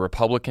that the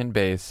Republican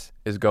base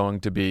is going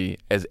to be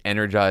as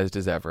energized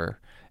as ever,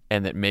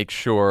 and that make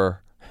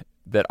sure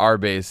that our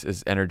base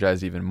is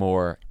energized even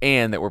more,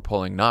 and that we're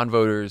pulling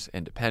non-voters,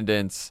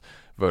 independents,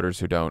 voters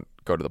who don't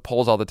go to the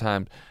polls all the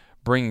time,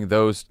 bringing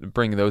those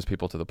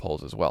people to the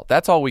polls as well.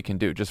 That's all we can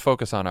do. Just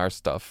focus on our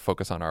stuff,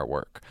 focus on our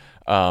work,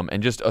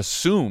 and just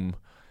assume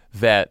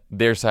that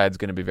their side's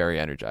going to be very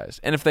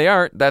energized. And if they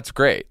aren't, that's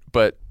great,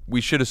 but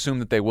we should assume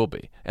that they will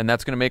be. And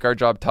that's going to make our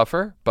job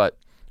tougher, but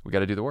we got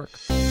to do the work.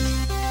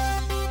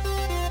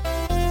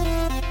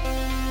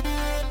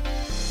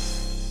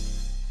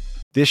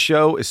 This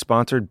show is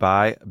sponsored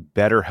by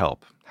BetterHelp.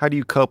 How do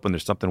you cope when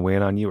there's something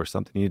weighing on you or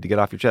something you need to get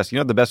off your chest? You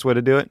know the best way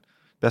to do it?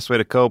 Best way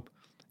to cope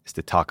is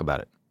to talk about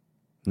it.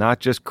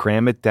 Not just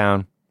cram it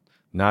down,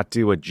 not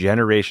do what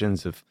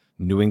generations of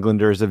New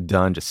Englanders have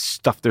done, just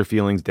stuff their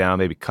feelings down,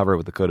 maybe cover it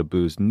with a coat of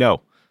booze.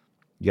 No,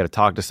 you got to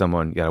talk to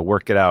someone, you got to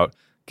work it out,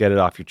 get it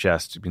off your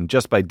chest. And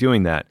just by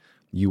doing that,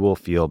 you will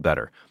feel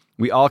better.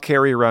 We all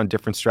carry around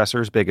different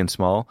stressors, big and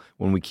small.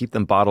 When we keep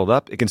them bottled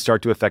up, it can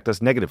start to affect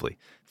us negatively.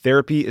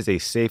 Therapy is a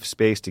safe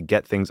space to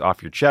get things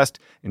off your chest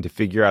and to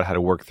figure out how to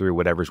work through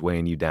whatever's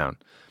weighing you down.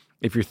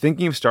 If you're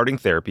thinking of starting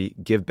therapy,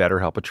 give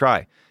BetterHelp a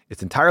try.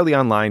 It's entirely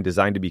online,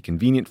 designed to be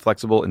convenient,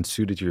 flexible, and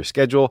suited to your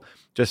schedule.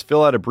 Just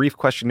fill out a brief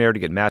questionnaire to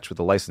get matched with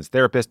a licensed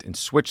therapist and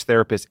switch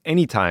therapists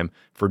anytime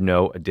for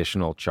no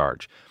additional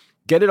charge.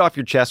 Get it off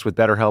your chest with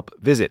BetterHelp.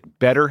 Visit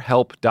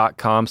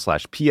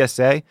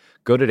betterhelp.com/PSA.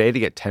 Go today to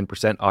get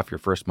 10% off your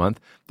first month.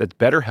 That's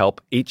BetterHelp,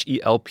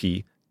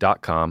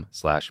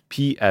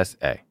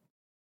 HELP.com/PSA.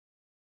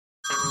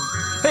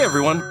 Hey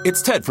everyone,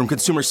 it's Ted from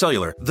Consumer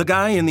Cellular, the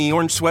guy in the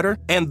orange sweater,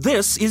 and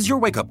this is your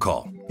wake-up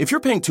call. If you're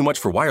paying too much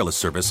for wireless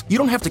service, you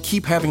don't have to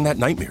keep having that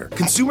nightmare.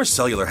 Consumer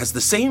Cellular has the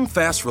same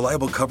fast,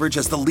 reliable coverage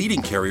as the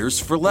leading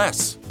carriers for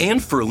less.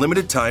 And for a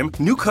limited time,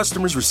 new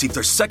customers receive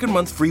their second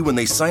month free when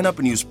they sign up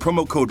and use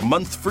promo code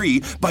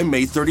MONTHFREE by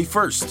May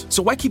 31st.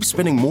 So why keep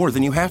spending more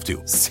than you have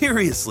to?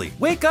 Seriously,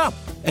 wake up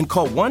and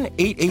call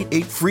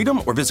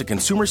 1-888-FREEDOM or visit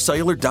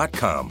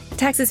consumercellular.com.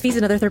 Taxes, fees,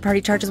 and other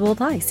third-party charges will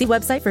apply. See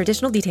website for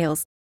additional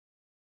details.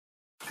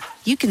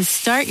 You can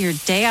start your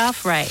day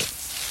off right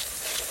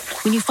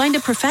when you find a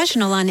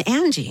professional on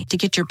Angie to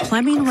get your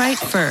plumbing right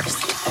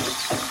first.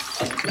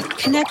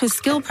 Connect with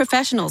skilled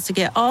professionals to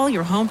get all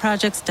your home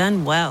projects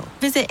done well.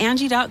 Visit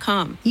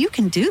Angie.com. You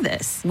can do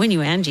this when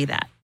you Angie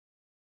that.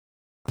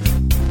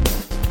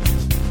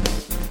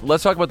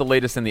 Let's talk about the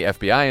latest in the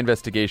FBI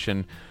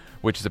investigation,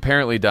 which is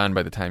apparently done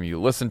by the time you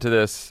listen to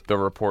this. The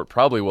report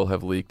probably will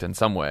have leaked in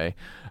some way.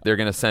 They're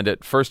going to send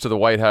it first to the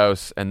White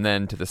House and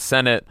then to the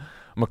Senate.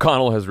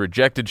 McConnell has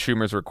rejected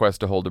Schumer's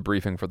request to hold a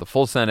briefing for the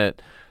full Senate,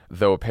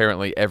 though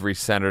apparently every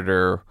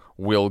senator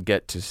will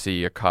get to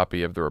see a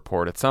copy of the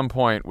report at some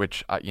point,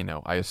 which, I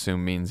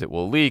assume means it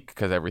will leak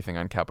because everything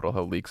on Capitol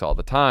Hill leaks all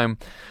the time.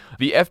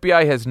 The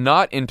FBI has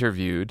not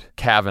interviewed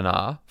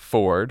Kavanaugh,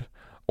 Ford,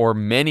 or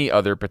many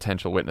other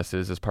potential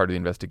witnesses as part of the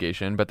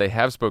investigation, but they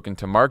have spoken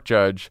to Mark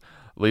Judge,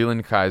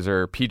 Leland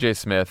Kaiser, P.J.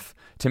 Smith,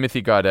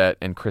 Timothy Gaudette,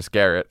 and Chris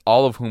Garrett,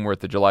 all of whom were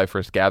at the July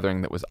 1st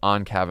gathering that was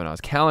on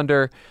Kavanaugh's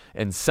calendar,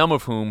 and some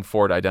of whom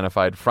Ford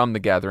identified from the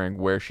gathering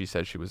where she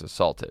said she was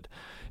assaulted.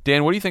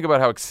 Dan, what do you think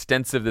about how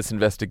extensive this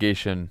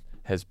investigation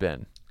has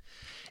been?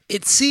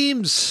 It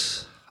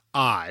seems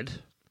odd,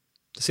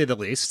 to say the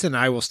least, and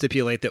I will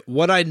stipulate that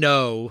what I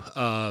know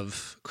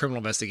of criminal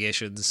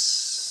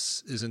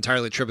investigations is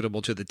entirely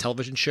attributable to the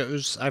television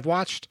shows I've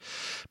watched.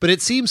 But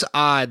it seems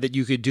odd that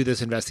you could do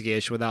this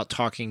investigation without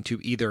talking to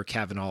either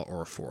Kavanaugh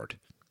or Ford.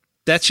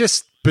 That's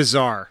just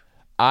bizarre.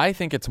 I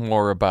think it's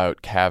more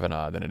about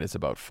Kavanaugh than it is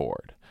about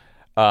Ford.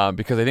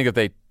 Because I think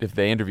if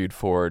they interviewed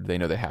Ford, they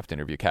know they have to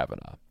interview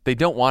Kavanaugh. They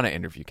don't want to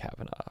interview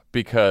Kavanaugh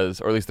because,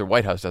 or at least the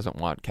White House doesn't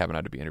want Kavanaugh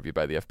to be interviewed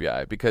by the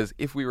FBI. Because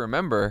if we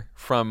remember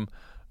from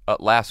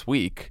last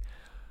week,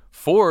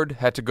 Ford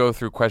had to go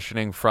through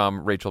questioning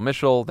from Rachel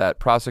Mitchell, that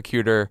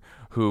prosecutor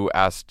who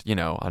asked,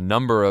 a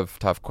number of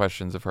tough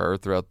questions of her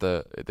throughout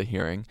the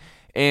hearing.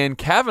 And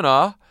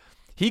Kavanaugh,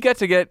 he got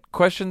to get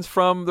questions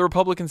from the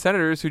Republican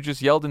senators who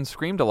just yelled and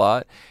screamed a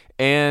lot,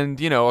 and,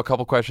 a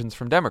couple questions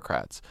from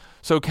Democrats.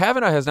 So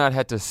Kavanaugh has not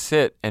had to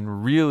sit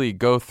and really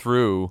go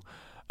through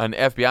an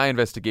FBI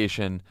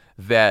investigation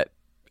that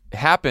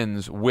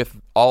happens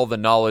with all the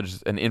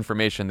knowledge and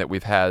information that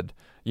we've had,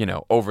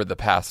 over the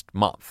past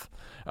month.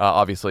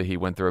 Obviously, he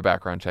went through a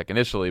background check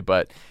initially,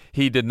 but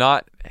he has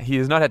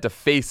not had to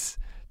face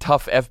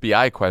tough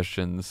FBI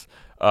questions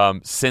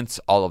since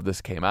all of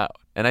this came out.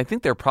 And I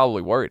think they're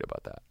probably worried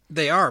about that.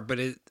 They are, but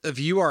if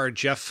you are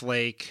Jeff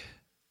Flake,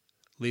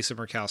 Lisa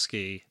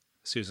Murkowski,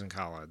 Susan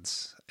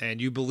Collins,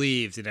 and you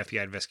believed an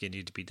FBI investigation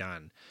needed to be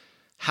done,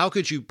 how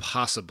could you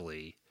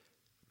possibly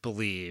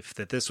believe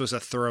that this was a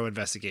thorough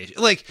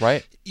investigation?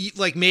 Right.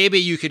 Like maybe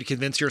you could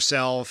convince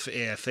yourself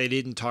if they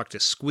didn't talk to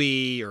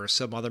Squee or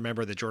some other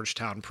member of the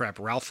Georgetown Prep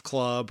Ralph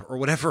Club or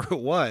whatever it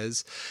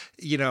was,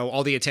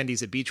 all the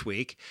attendees at Beach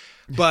Week,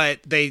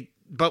 but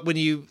when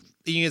you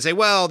can say,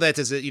 well,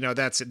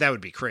 that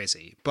would be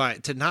crazy.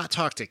 But to not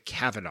talk to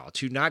Kavanaugh,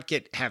 to not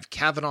have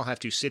Kavanaugh have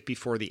to sit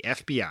before the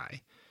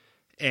FBI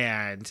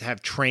and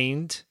have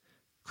trained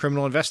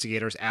criminal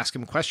investigators ask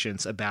him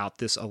questions about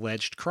this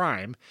alleged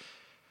crime,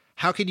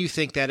 how can you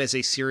think that is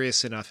a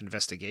serious enough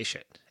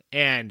investigation?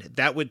 And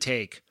that would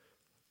take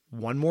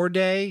one more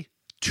day,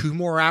 2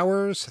 more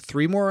hours,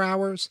 3 more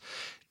hours.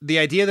 The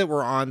idea that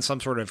we're on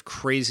some sort of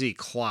crazy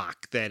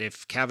clock, that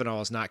if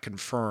Kavanaugh is not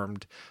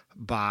confirmed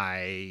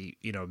by,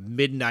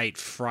 midnight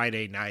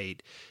Friday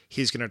night,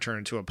 he's going to turn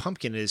into a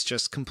pumpkin is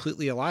just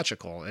completely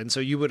illogical. And so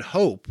you would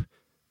hope,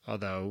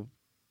 although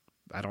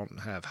I don't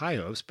have high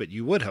hopes, but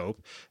you would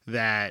hope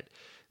that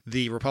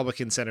the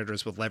Republican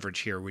senators with leverage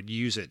here would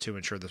use it to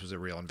ensure this was a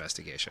real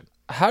investigation.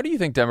 How do you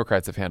think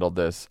Democrats have handled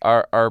this?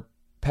 Our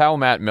pal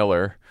Matt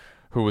Miller,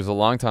 who was a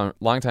longtime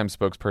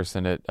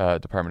spokesperson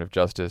at Department of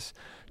Justice,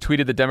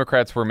 tweeted that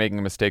Democrats were making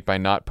a mistake by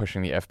not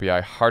pushing the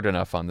FBI hard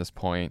enough on this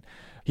point.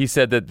 He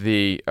said that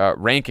the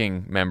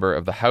ranking member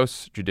of the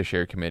House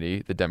Judiciary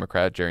Committee, the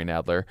Democrat, Jerry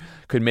Nadler,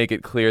 could make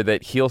it clear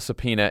that he'll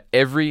subpoena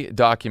every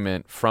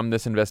document from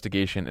this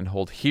investigation and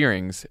hold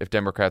hearings if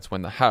Democrats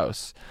win the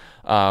House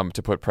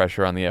to put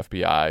pressure on the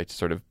FBI to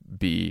sort of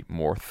be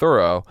more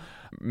thorough.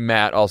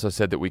 Matt also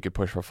said that we could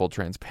push for full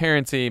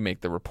transparency, make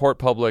the report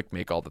public,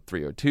 make all the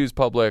 302s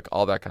public,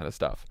 all that kind of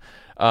stuff.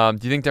 Do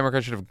you think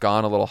Democrats should have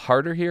gone a little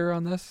harder here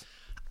on this?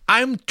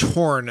 I'm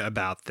torn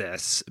about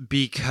this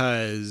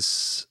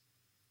because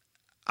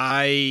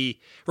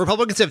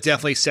Republicans have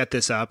definitely set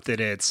this up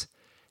that it's,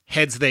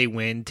 heads they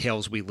win,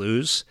 tails we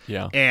lose.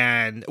 Yeah.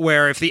 And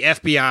where if the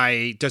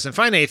FBI doesn't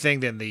find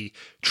anything, then the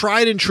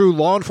tried and true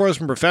law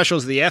enforcement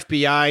professionals of the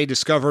FBI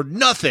discovered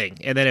nothing.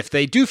 And then if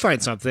they do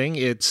find something,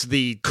 it's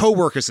the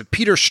co-workers of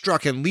Peter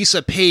Strzok and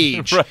Lisa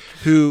Page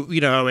who,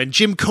 and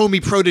Jim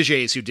Comey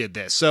proteges who did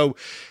this. So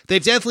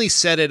they've definitely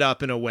set it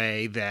up in a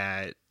way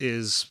that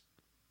is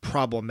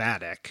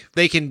problematic.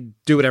 They can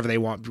do whatever they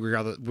want,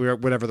 regardless,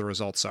 whatever the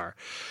results are.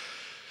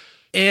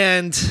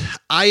 And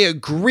I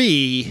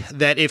agree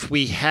that if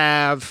we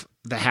have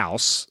the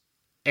House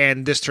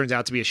and this turns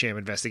out to be a sham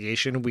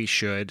investigation, we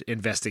should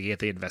investigate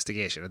the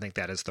investigation. I think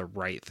that is the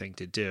right thing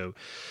to do.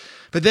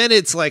 But then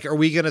it's like, are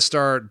we going to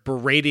start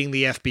berating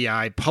the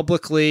FBI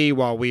publicly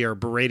while we are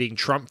berating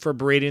Trump for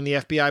berating the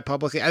FBI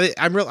publicly?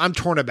 I'm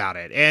torn about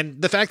it.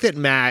 And the fact that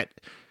Matt,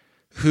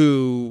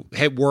 who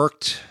had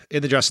worked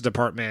in the Justice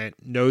Department,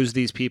 knows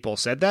these people,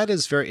 said that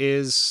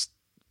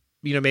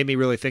made me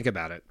really think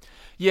about it.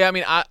 Yeah, I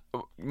mean,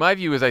 my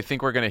view is I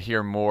think we're going to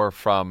hear more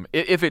from,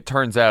 if it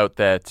turns out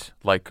that,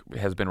 like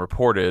has been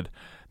reported,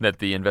 that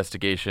the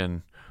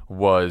investigation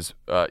was,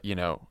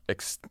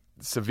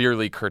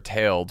 severely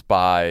curtailed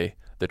by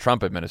the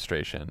Trump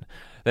administration,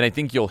 then I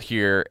think you'll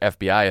hear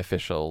FBI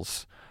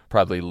officials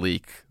probably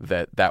leak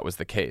that was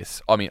the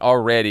case. I mean,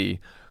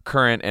 already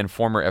current and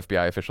former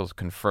FBI officials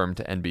confirmed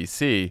to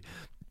NBC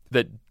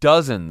that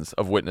dozens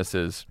of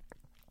witnesses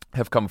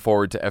have come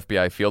forward to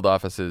FBI field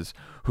offices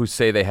who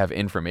say they have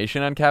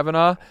information on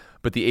Kavanaugh,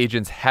 but the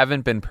agents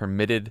haven't been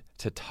permitted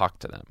to talk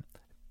to them.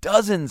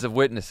 Dozens of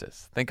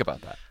witnesses. Think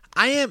about that.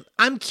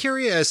 I'm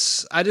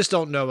curious. I just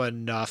don't know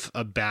enough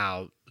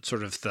about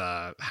sort of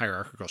the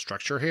hierarchical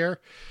structure here.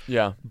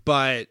 Yeah.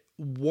 But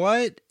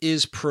what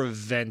is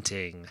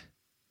preventing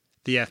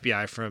the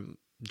FBI from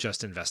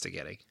just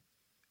investigating?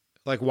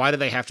 Like, why do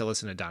they have to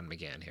listen to Don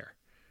McGahn here?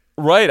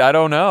 Right, I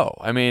don't know.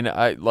 I mean,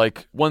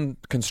 one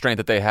constraint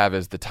that they have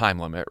is the time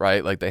limit,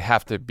 right? Like they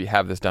have to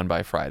have this done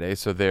by Friday.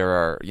 So there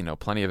are,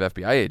 plenty of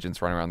FBI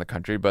agents running around the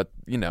country, but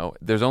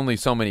there's only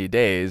so many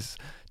days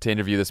to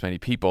interview this many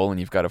people, and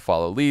you've got to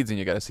follow leads, and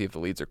you got to see if the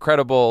leads are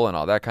credible and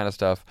all that kind of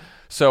stuff.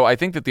 So I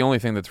think that the only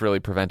thing that's really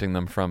preventing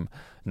them from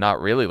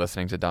not really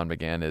listening to Don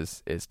McGahn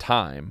is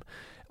time.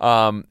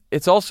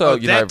 It's also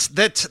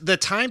the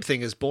time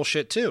thing is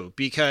bullshit too,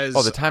 because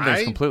the time thing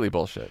is completely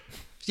bullshit.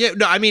 Yeah,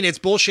 no, I mean, it's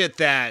bullshit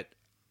that,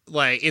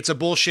 it's a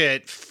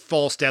bullshit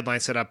false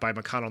deadline set up by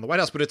McConnell in the White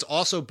House, but it's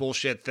also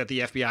bullshit that the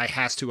FBI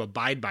has to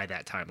abide by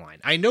that timeline.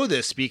 I know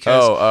this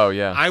because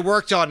I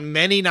worked on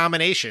many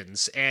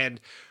nominations,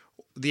 and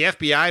the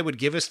FBI would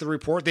give us the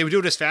report. They would do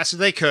it as fast as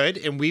they could,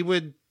 and we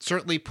would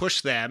certainly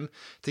push them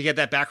to get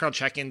that background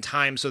check in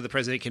time so the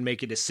president can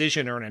make a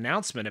decision or an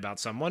announcement about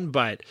someone,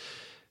 but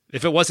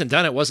if it wasn't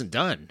done, it wasn't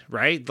done,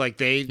 right? Like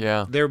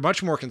they're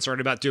much more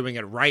concerned about doing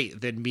it right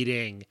than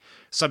meeting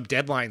some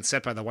deadline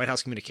set by the White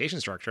House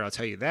communications director. I'll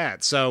tell you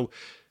that. So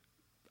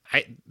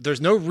there's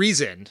no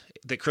reason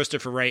that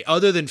Christopher Wray,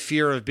 other than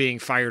fear of being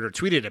fired or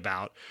tweeted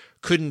about,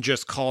 couldn't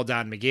just call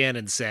Don McGahn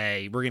and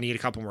say, we're going to need a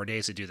couple more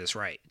days to do this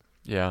right.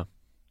 Yeah.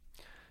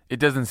 It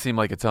doesn't seem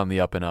like it's on the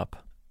up and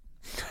up.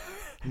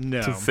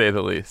 No. To say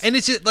the least. And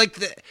it's just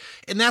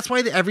and that's why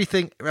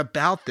everything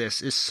about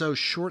this is so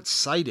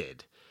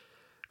short-sighted.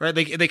 Right,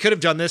 they could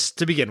have done this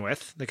to begin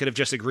with. They could have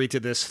just agreed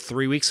to this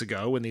 3 weeks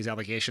ago when these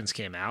allegations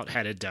came out,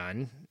 had it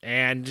done,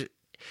 and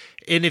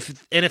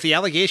if the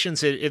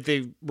allegations, if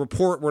the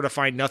report were to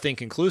find nothing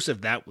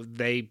conclusive, that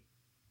they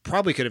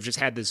probably could have just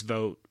had this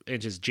vote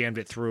and just jammed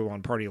it through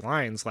on party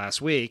lines last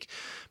week.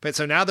 But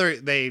so now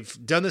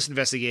they've done this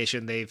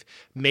investigation, they've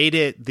made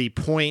it the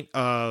point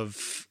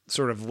of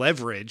sort of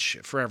leverage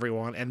for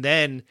everyone, and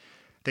then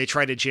they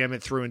try to jam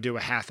it through and do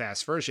a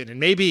half-ass version, and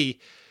maybe.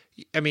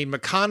 I mean,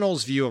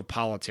 McConnell's view of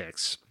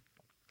politics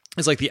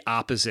is like the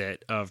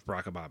opposite of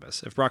Barack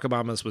Obama's. If Barack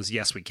Obama's was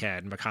yes, we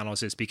can,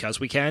 McConnell's is because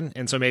we can.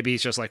 And so maybe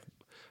it's just like,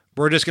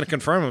 we're just going to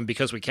confirm them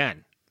because we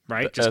can,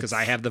 right? Just because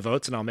I have the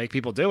votes and I'll make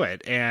people do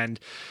it. And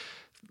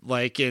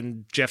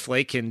Jeff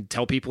Flake can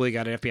tell people he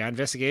got an FBI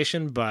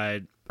investigation,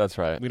 but that's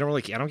right. I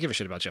don't give a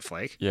shit about Jeff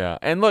Flake. Yeah.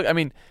 And look, I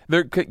mean,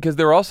 because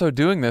they're also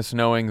doing this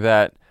knowing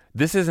that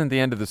this isn't the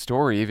end of the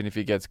story, even if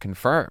he gets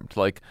confirmed.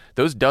 Like,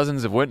 those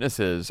dozens of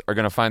witnesses are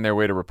going to find their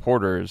way to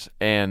reporters.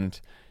 And,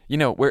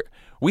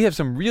 we have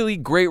some really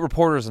great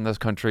reporters in this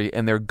country,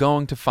 and they're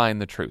going to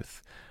find the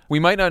truth. We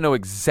might not know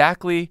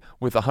exactly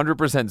with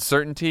 100%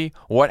 certainty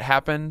what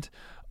happened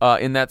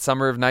in that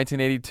summer of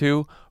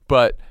 1982,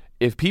 but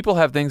if people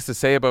have things to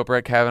say about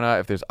Brett Kavanaugh,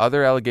 if there's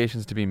other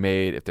allegations to be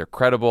made, if they're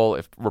credible,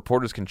 if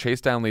reporters can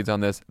chase down leads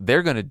on this,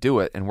 they're going to do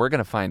it, and we're going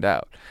to find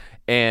out.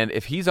 And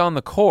if he's on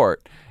the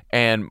court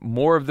and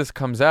more of this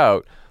comes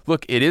out,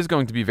 look, it is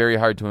going to be very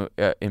hard to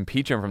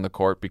impeach him from the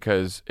court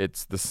because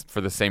it's for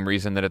the same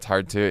reason that it's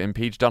hard to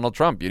impeach Donald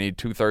Trump. You need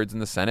 2/3 in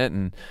the Senate,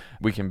 and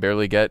we can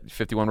barely get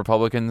 51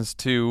 Republicans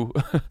to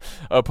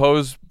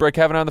oppose Brett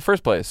Kavanaugh in the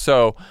first place.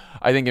 So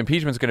I think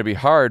impeachment's going to be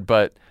hard,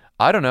 but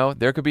I don't know.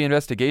 There could be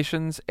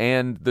investigations,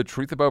 and the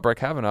truth about Brett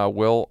Kavanaugh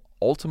will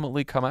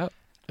ultimately come out.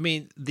 I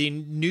mean, the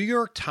New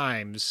York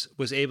Times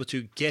was able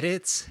to get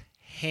its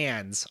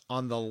hands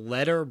on the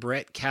letter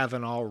Brett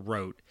Kavanaugh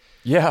wrote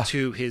Yeah.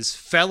 to his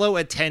fellow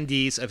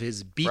attendees of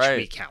his Beach Right.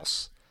 Week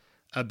house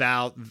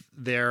about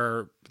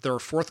their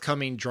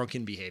forthcoming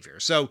drunken behavior.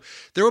 So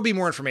there will be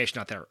more information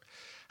out there.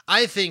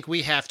 I think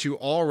we have to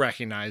all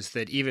recognize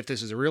that even if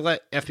this is a real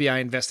FBI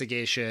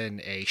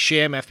investigation, a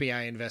sham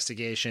FBI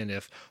investigation,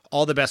 if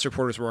all the best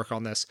reporters work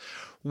on this,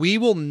 we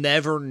will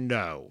never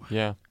know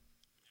Yeah.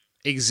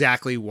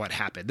 exactly what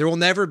happened. There will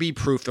never be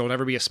proof. There will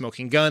never be a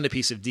smoking gun, a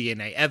piece of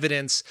DNA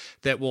evidence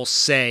that will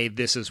say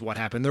this is what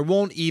happened. There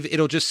won't even,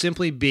 it'll just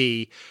simply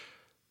be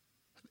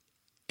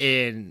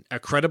in a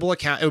credible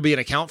account. It will be an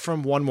account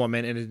from one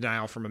woman and a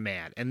denial from a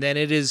man. And then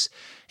it is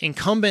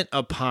incumbent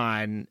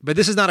upon, but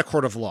this is not a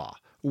court of law,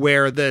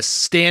 where the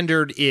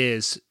standard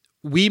is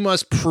we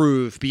must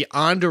prove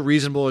beyond a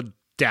reasonable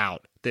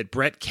doubt that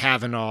Brett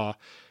Kavanaugh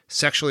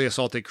sexually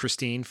assaulted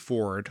Christine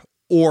Ford,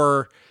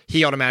 or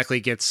he automatically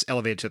gets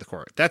elevated to the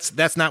court.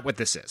 That's not what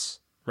this is,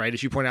 right?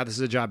 As you point out, this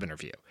is a job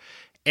interview.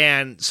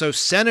 And so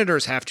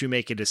senators have to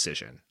make a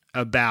decision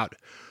about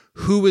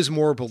who is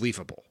more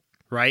believable,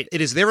 right? It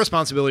is their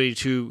responsibility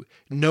to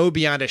know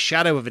beyond a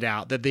shadow of a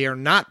doubt that they are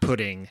not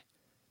putting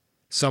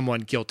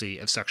someone guilty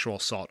of sexual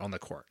assault on the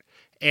court.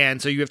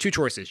 And so you have two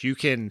choices. You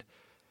can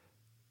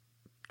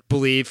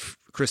believe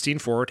Christine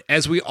Ford,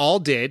 as we all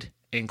did,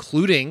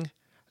 including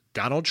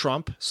Donald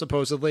Trump,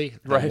 supposedly,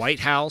 the Right. White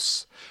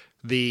House,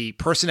 the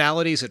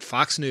personalities at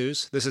Fox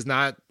News. This is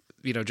not,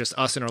 just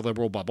us in our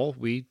liberal bubble.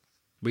 We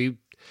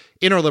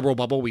in our liberal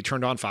bubble, we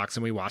turned on Fox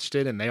and we watched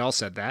it, and they all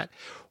said that.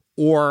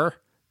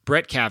 Or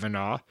Brett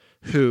Kavanaugh,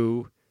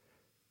 who,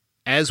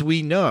 as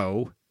we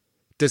know,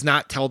 does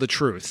not tell the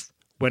truth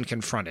when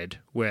confronted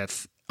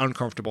with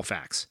uncomfortable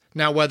facts.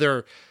 Now,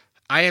 whether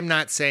I am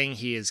not saying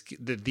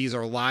that these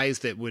are lies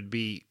that would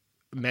be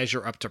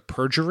measure up to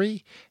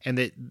perjury, and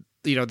that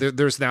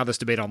there's now this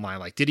debate online,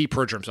 like, did he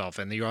perjure himself?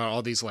 And you got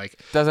all these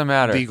Doesn't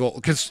matter.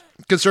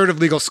 conservative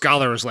legal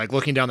scholars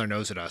looking down their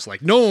nose at us,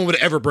 like no one would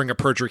ever bring a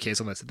perjury case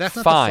on this. That's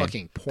not Fine. the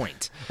fucking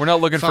point. We're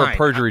not looking for a Fine.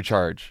 perjury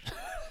charge.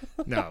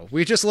 No,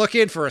 we're just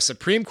looking for a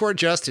Supreme Court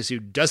justice who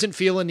doesn't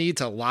feel a need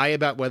to lie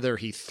about whether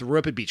he threw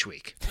up at Beach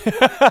Week.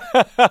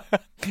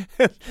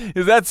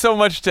 Is that so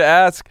much to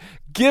ask?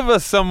 Give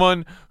us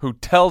someone who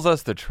tells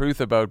us the truth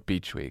about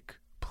Beach Week,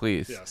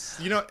 please. Yes.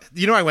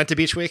 I went to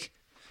Beach Week.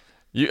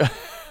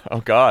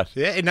 Oh God.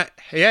 Yeah, in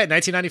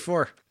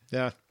 1994.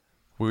 Yeah.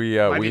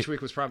 My We Beach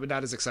Week was probably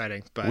not as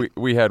exciting, but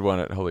we had one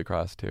at Holy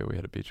Cross too. We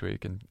had a beach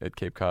week at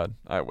Cape Cod.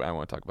 I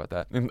won't talk about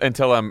that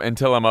until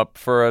I'm up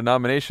for a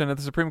nomination at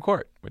the Supreme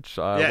Court, which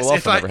yes, will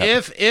also never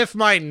happen. if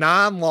my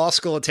non-law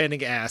school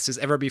attending ass is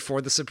ever before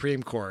the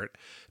Supreme Court,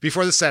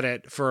 before the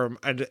Senate for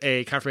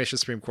a confirmation of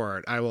the Supreme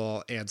Court, I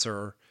will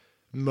answer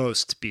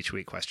most Beach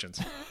Week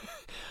questions.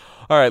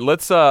 All right,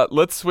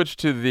 let's switch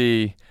to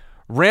the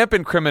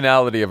rampant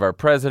criminality of our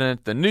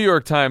president. The New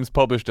York Times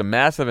published a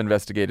massive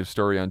investigative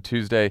story on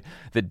Tuesday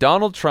that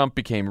Donald Trump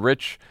became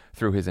rich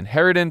through his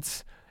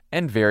inheritance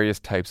and various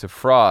types of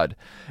fraud.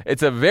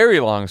 It's a very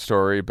long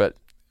story, but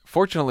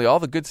fortunately all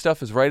the good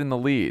stuff is right in the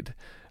lead.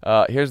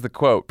 Here's the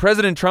quote.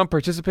 President Trump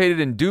participated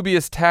in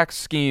dubious tax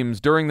schemes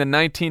during the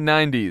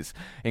 1990s,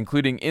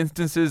 including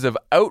instances of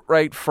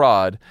outright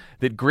fraud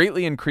that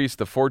greatly increased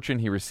the fortune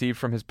he received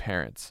from his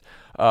parents.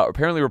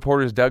 Apparently,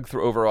 reporters dug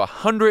through over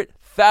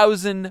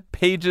 100,000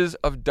 pages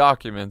of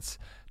documents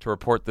to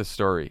report this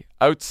story.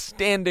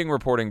 Outstanding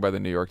reporting by the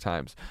New York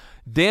Times.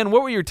 Dan,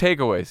 what were your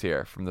takeaways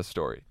here from this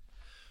story?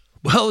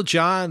 Well,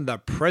 John, the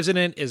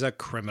president is a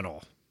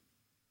criminal.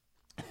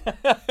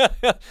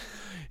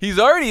 He's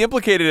already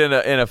implicated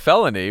in a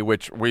felony,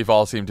 which we've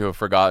all seemed to have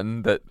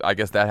forgotten. That I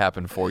guess that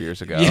happened 4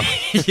 years ago.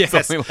 Yes.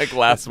 Something like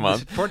last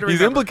month. Important to He's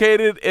remember.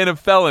 implicated in a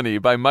felony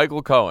by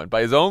Michael Cohen,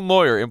 by his own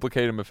lawyer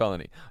implicated him in a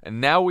felony. And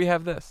now we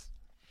have this.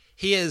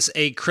 He is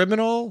a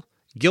criminal,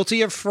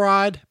 guilty of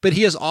fraud, but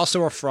he is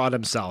also a fraud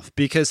himself,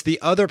 because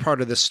the other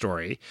part of this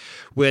story,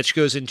 which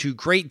goes into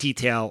great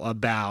detail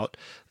about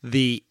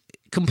the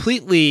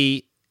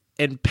completely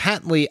and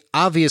patently,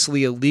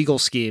 obviously illegal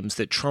schemes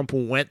that Trump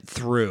went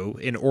through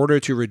in order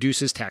to reduce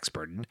his tax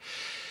burden,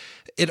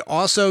 it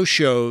also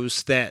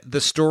shows that the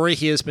story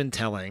he has been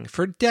telling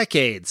for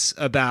decades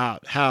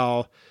about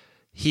how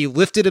he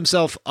lifted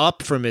himself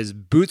up from his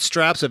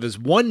bootstraps of his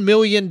 $1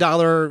 million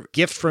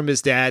gift from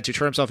his dad to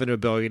turn himself into a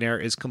billionaire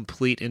is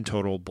complete and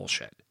total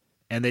bullshit.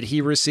 And that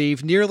he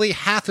received nearly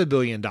 $500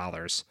 million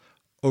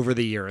over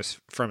the years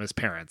from his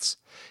parents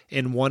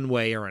in one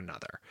way or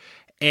another.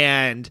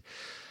 And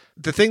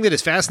the thing that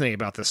is fascinating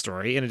about this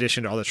story, in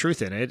addition to all the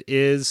truth in it,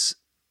 is,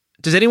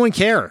 does anyone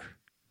care?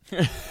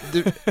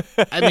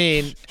 I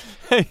mean,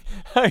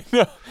 I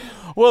know.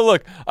 Well,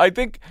 look,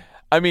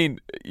 when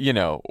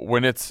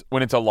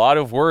it's a lot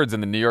of words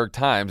in the New York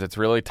Times, it's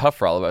really tough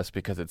for all of us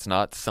because it's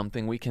not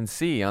something we can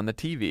see on the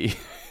TV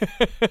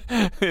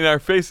in our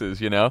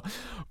faces,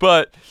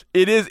 But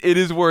it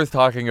is worth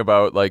talking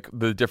about, like,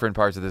 the different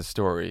parts of this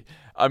story.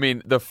 I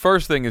mean, the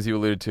first thing, as you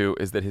alluded to,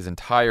 is that his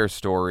entire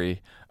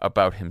story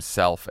about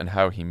himself and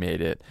how he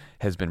made it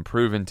has been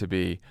proven to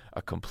be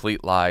a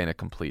complete lie and a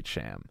complete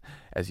sham.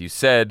 As you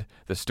said,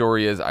 the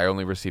story is I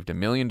only received $1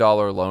 million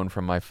loan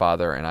from my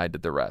father and I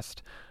did the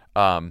rest.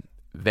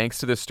 Thanks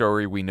to this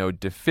story, we know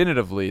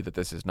definitively that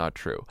this is not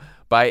true.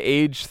 By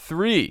age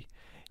 3,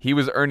 he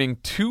was earning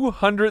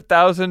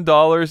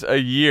 $200,000 a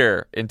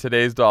year in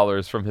today's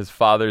dollars from his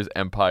father's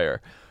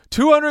empire.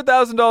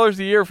 $200,000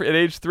 a year at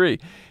age 3.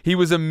 He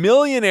was a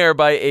millionaire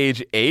by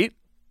age 8.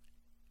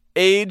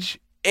 Age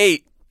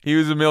 8, he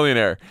was a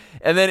millionaire.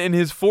 And then in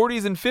his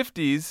 40s and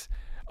 50s,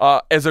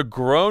 as a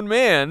grown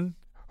man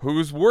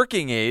who's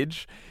working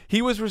age,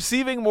 he was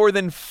receiving more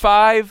than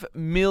 $5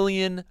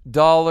 million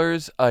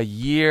a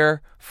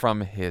year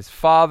from his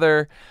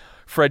father.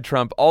 Fred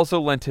Trump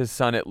also lent his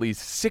son at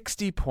least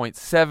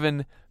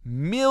 $60.7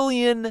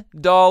 million.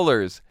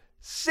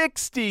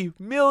 $60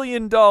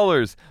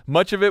 million.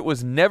 Much of it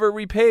was never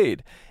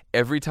repaid.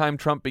 Every time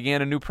Trump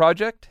began a new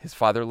project, his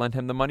father lent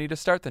him the money to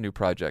start the new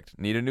project.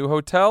 Need a new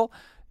hotel?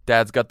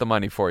 Dad's got the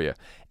money for you.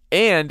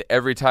 And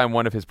every time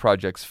one of his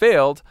projects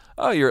failed,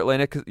 your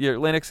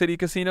Atlantic City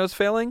casino's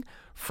failing,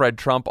 Fred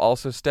Trump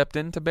also stepped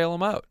in to bail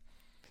him out.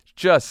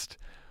 Just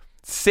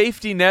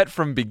safety net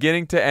from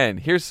beginning to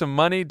end. Here's some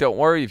money. Don't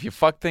worry. If you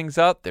fuck things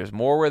up, there's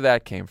more where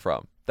that came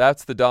from.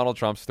 That's the Donald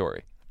Trump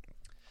story.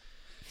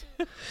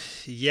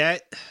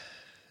 Yet,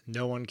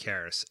 no one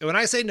cares. When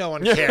I say no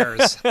one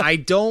cares, I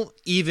don't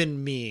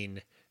even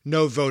mean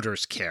no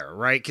voters care,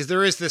 right? Because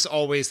there is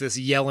always this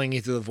yelling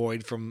into the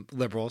void from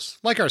liberals,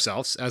 like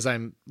ourselves, as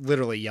I'm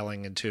literally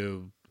yelling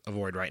into a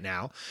void right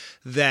now,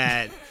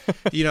 that,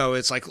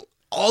 it's like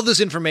all this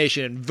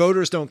information,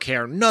 voters don't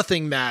care,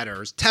 nothing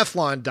matters,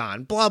 Teflon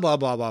Don, blah, blah,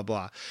 blah, blah,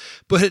 blah.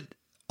 But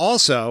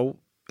also,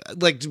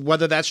 like,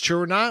 whether that's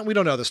true or not, we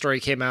don't know. The story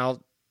came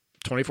out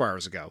 24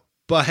 hours ago.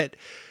 But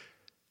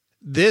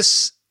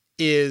this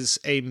is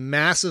a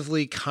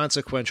massively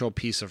consequential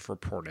piece of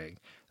reporting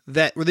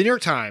that the New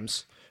York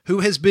Times, who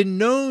has been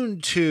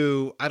known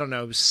to,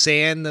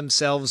 sand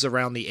themselves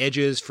around the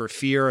edges for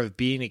fear of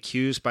being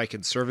accused by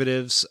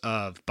conservatives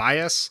of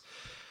bias,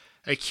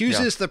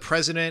 accuses the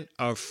president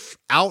of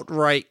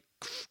outright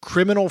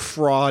criminal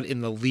fraud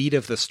in the lead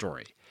of the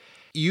story.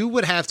 You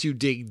would have to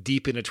dig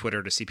deep into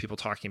Twitter to see people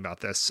talking about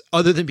this,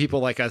 other than people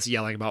like us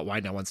yelling about why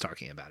no one's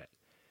talking about it.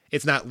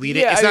 It's not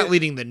leading. It's not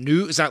leading the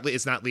news.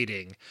 It's not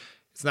leading.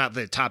 It's not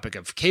the topic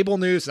of cable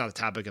news. It's not the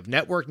topic of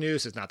network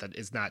news. It's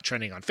not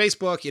trending on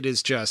Facebook. It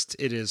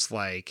is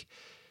like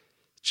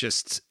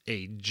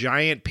a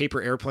giant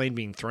paper airplane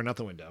being thrown out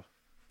the window.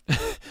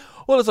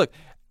 Well,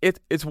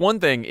 it's one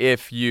thing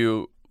if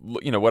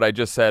what I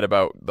just said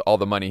about all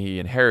the money he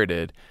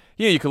inherited.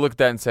 You could look at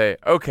that and say,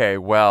 okay,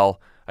 well,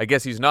 I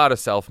guess he's not a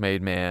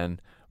self-made man,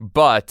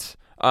 but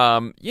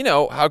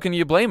how can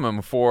you blame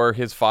him for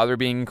his father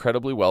being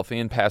incredibly wealthy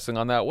and passing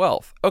on that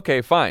wealth?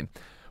 Okay, fine.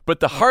 But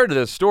the heart of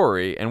this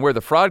story and where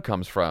the fraud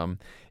comes from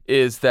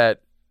is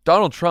that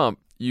Donald Trump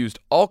used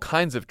all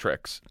kinds of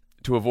tricks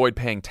to avoid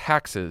paying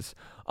taxes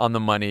on the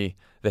money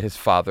that his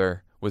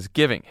father was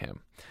giving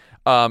him.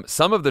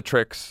 Some of the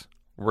tricks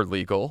were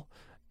legal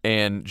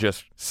and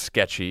just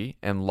sketchy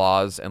and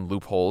laws and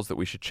loopholes that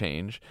we should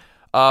change.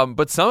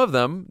 But some of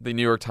them, the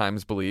New York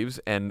Times believes,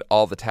 and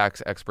all the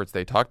tax experts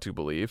they talked to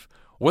believe,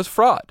 was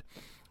fraud.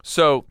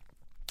 So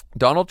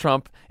Donald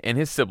Trump and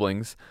his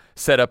siblings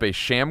set up a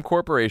sham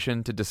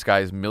corporation to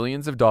disguise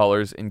millions of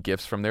dollars in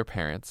gifts from their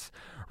parents.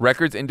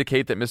 Records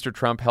indicate that Mr.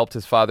 Trump helped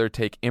his father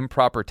take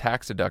improper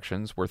tax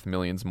deductions worth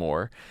millions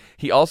more.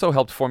 He also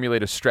helped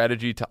formulate a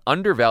strategy to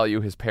undervalue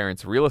his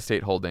parents' real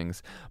estate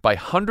holdings by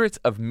hundreds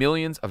of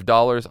millions of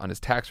dollars on his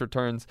tax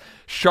returns,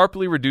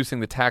 sharply reducing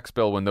the tax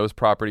bill when those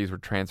properties were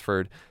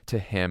transferred to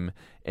him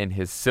and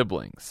his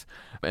siblings.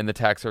 And the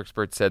tax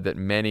experts said that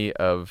many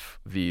of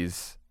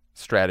these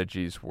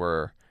strategies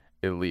were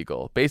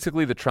illegal.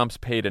 Basically, the Trumps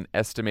paid an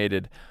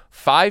estimated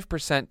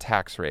 5%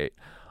 tax rate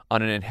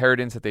on an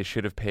inheritance that they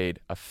should have paid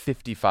a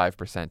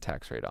 55%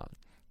 tax rate on.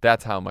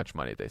 That's how much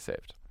money they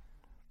saved.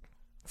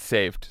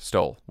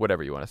 Stole,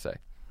 whatever you want to say.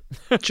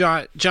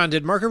 John,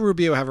 did Marco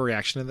Rubio have a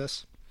reaction to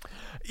this?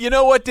 You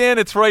know what, Dan?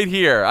 It's right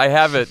here. I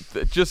have it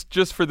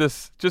just for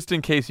this, just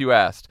in case you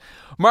asked.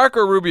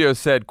 Marco Rubio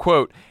said,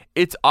 quote,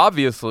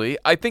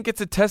 I think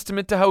it's a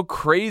testament to how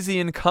crazy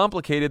and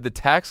complicated the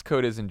tax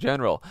code is in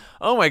general.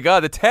 Oh my God,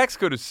 the tax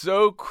code is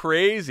so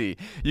crazy.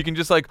 You can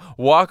just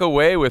walk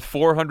away with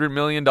 $400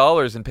 million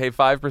and pay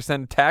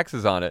 5%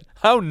 taxes on it.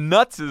 How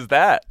nuts is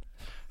that?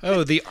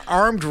 Oh, the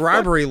armed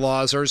robbery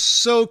laws are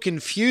so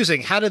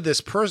confusing. How did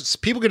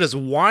people could just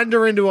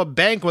wander into a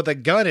bank with a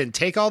gun and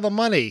take all the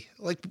money?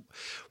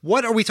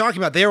 What are we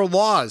talking about? They are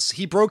laws.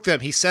 He broke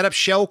them. He set up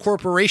shell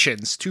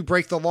corporations to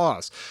break the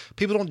laws.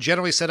 People don't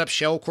generally set up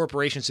shell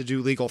corporations to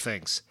do legal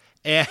things.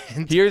 And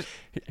here's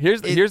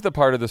the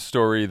part of the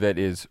story that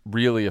is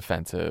really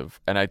offensive,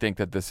 and I think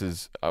that this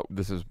is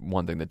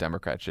one thing that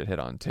Democrats should hit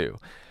on too.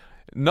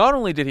 Not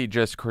only did he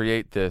just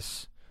create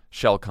this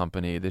shell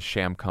company, this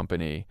sham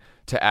company,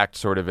 to act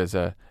sort of as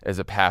a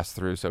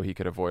pass-through so he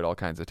could avoid all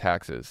kinds of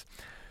taxes.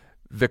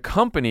 The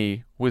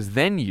company was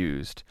then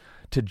used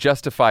to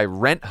justify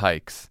rent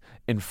hikes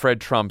in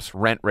Fred Trump's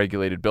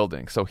rent-regulated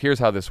buildings. So here's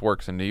how this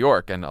works in New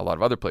York and a lot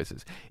of other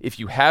places. If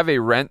you have a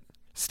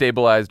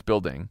rent-stabilized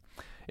building,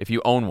 if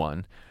you own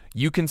one,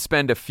 you can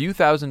spend a few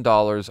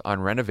 $1,000s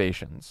on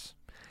renovations,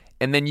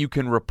 and then you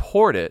can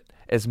report it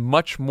as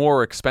much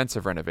more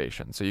expensive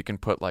renovations. So you can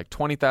put like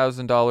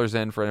 $20,000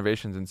 in for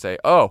renovations and say,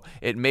 oh,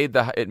 it made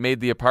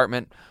the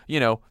apartment,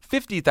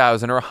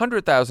 $50,000 or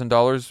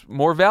 $100,000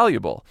 more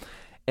valuable.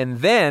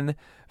 And then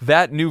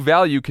that new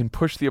value can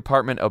push the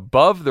apartment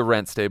above the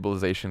rent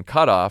stabilization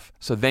cutoff,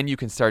 so then you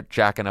can start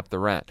jacking up the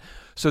rent.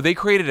 So they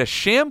created a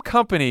sham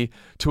company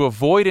to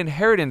avoid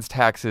inheritance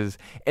taxes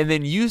and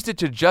then used it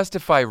to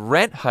justify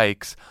rent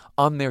hikes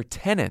on their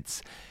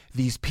tenants.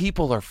 These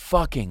people are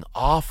fucking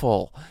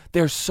awful.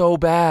 They're so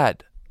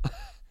bad.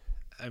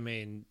 I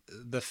mean,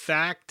 the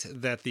fact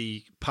that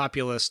the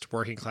populist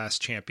working class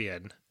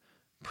champion,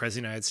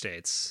 President of the United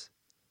States,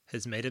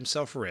 has made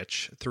himself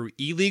rich through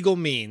illegal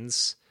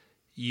means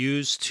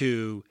used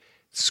to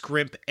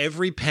scrimp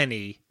every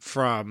penny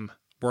from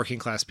working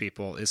class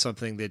people is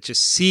something that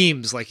just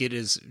seems like it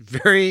is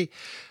very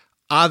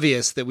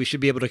obvious that we should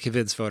be able to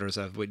convince voters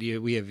of.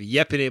 We have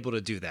yet been able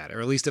to do that,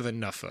 or at least of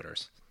enough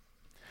voters.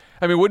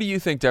 I mean, what do you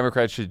think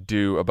Democrats should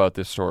do about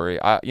this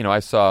story? I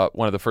saw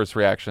one of the first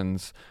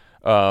reactions,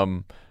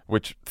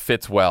 which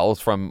fits well,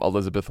 from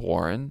Elizabeth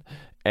Warren.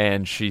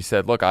 And she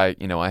said, look, I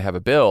have a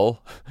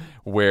bill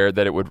where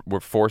that it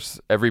would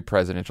force every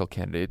presidential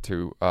candidate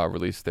to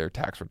release their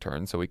tax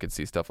return so we could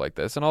see stuff like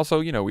this. And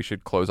also, we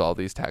should close all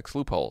these tax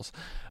loopholes.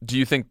 Do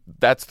you think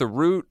that's the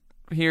route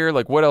here?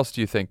 Like, what else do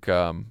you think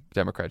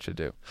Democrats should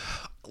do?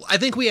 I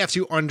think we have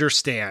to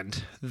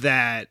understand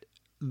that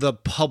the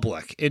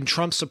public, and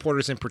Trump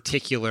supporters in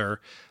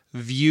particular,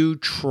 view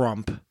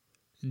Trump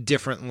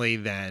differently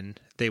than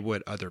they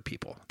would other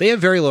people. They have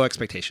very low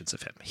expectations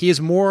of him. He is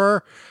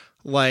more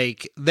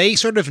like, they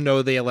sort of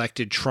know they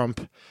elected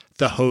Trump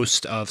the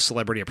host of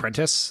Celebrity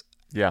Apprentice.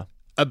 Yeah.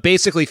 A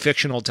basically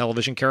fictional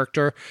television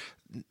character,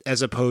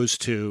 as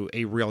opposed to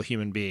a real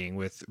human being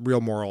with real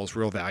morals,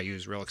 real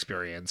values, real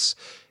experience,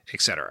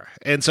 etc.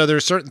 And so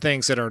there's certain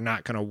things that are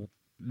not going to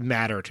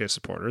matter to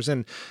supporters,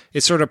 and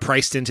it's sort of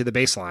priced into the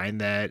baseline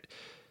that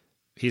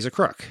he's a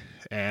crook,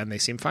 and they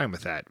seem fine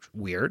with that.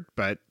 Weird,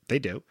 but they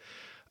do.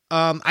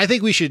 I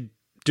think we should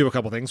do a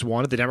couple things.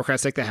 One, if the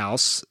Democrats take the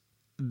House,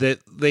 that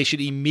they should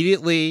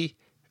immediately,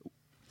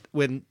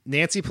 when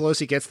Nancy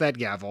Pelosi gets that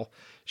gavel,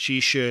 she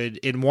should,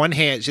 in one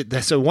hand,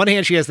 one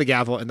hand she has the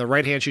gavel, in the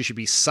right hand she should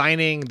be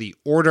signing the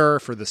order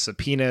for the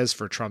subpoenas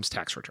for Trump's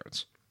tax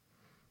returns,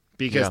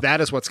 because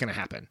that is what's going to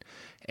happen.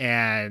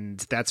 And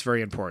that's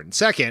very important.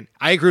 Second,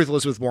 I agree with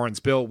Elizabeth Warren's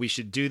bill. We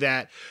should do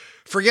that.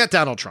 Forget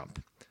Donald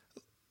Trump.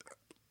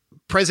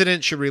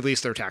 Presidents should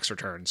release their tax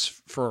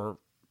returns for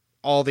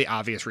all the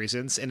obvious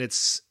reasons. And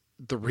it's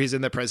the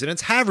reason that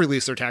presidents have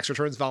released their tax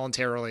returns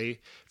voluntarily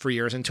for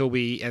years, until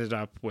we ended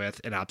up with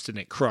an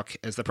obstinate crook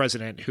as the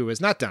president who has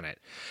not done it.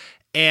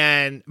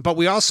 But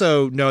we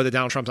also know that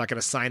Donald Trump's not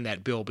going to sign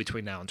that bill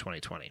between now and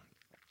 2020.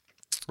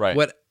 Right.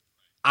 What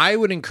I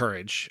would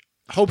encourage,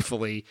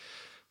 hopefully,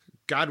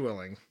 God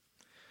willing,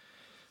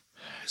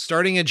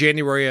 starting in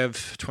January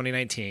of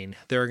 2019,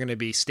 there are going to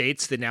be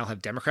states that now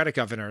have Democratic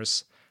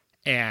governors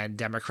and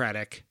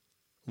Democratic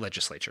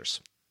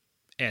legislatures.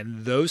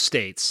 And those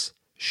states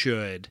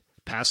should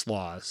pass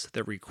laws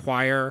that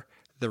require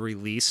the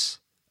release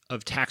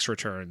of tax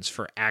returns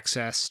for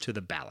access to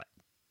the ballot.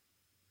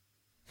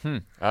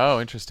 Oh,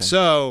 interesting.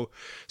 So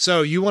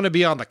you want to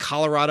be on the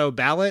Colorado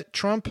ballot,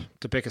 Trump,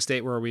 to pick a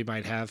state where we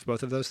might have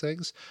both of those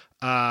things.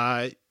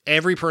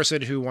 Every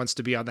person who wants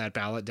to be on that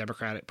ballot,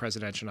 Democratic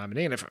presidential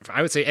nominee, and if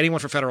I would say anyone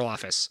for federal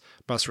office,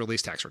 must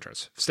release tax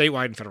returns,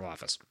 statewide and federal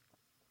office,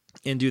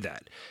 and do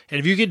that. And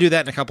if you can do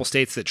that in a couple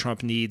states that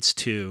Trump needs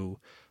to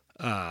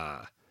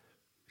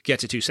get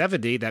to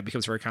 270, that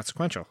becomes very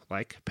consequential,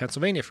 like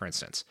Pennsylvania, for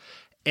instance.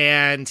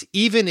 And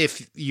even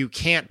if you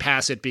can't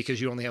pass it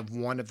because you only have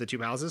one of the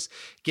two houses,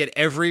 get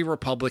every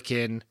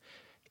Republican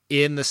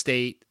in the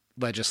state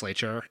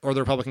legislature or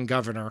the Republican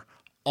governor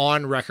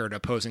on record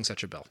opposing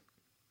such a bill.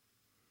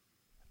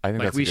 I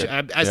think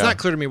it's not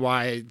clear to me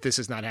why this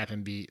has not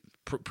happened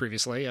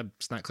previously.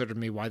 It's not clear to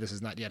me why this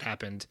has not yet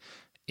happened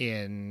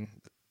in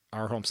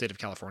our home state of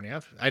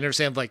California. I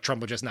understand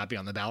Trump would just not be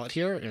on the ballot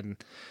here,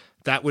 and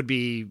that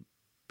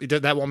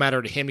won't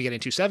matter to him getting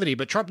 270,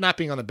 but Trump not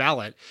being on the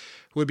ballot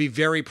would be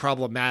very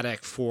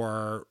problematic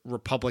for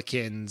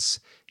Republicans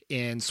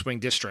in swing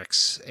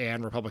districts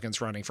and Republicans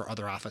running for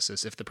other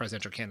offices if the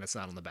presidential candidate's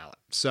not on the ballot.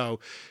 So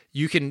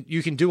you can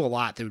do a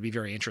lot that would be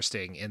very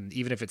interesting, and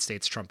even if it's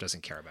states Trump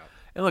doesn't care about.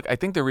 And look, I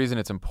think the reason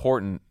it's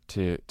important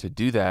to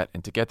do that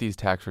and to get these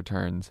tax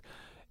returns,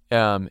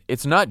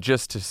 it's not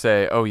just to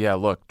say, oh yeah,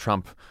 look,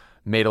 Trump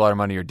made a lot of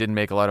money or didn't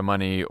make a lot of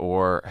money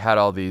or had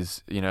all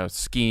these,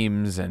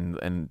 schemes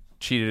and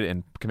cheated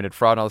and committed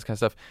fraud and all this kind of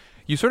stuff.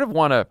 You sort of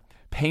want to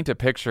paint a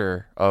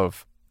picture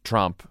of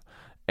Trump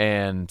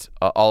and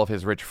all of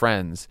his rich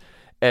friends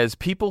as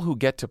people who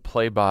get to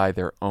play by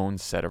their own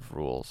set of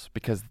rules,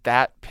 because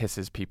that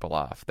pisses people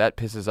off. That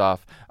pisses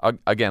off,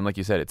 again, like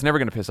you said, it's never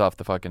going to piss off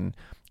the fucking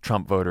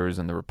Trump voters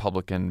and the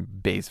Republican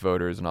base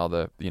voters and all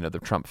the, the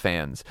Trump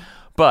fans.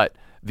 But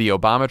the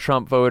Obama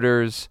Trump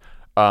voters,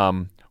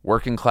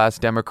 working class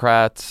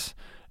Democrats,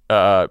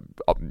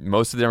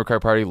 most of the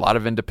Democratic Party, a lot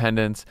of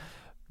independents,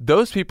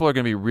 those people are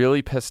going to be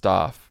really pissed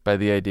off by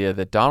the idea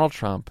that Donald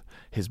Trump,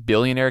 his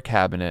billionaire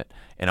cabinet,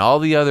 and all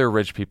the other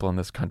rich people in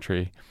this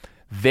country,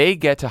 they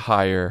get to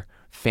hire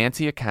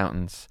fancy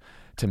accountants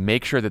to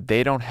make sure that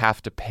they don't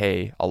have to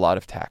pay a lot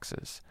of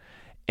taxes.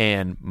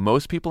 And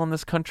most people in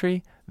this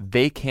country,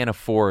 they can't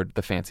afford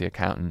the fancy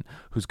accountant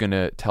who's going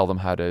to tell them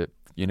how to,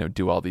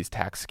 do all these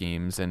tax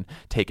schemes and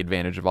take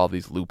advantage of all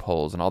these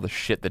loopholes and all the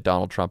shit that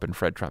Donald Trump and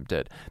Fred Trump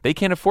did. They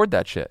can't afford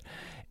that shit.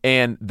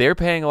 And they're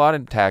paying a lot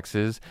in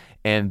taxes,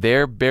 and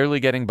they're barely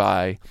getting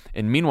by.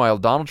 And meanwhile,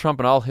 Donald Trump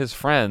and all his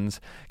friends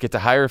get to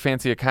hire a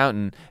fancy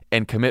accountant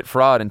and commit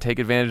fraud and take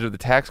advantage of the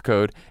tax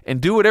code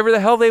and do whatever the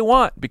hell they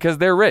want because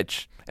they're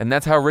rich. And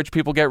that's how rich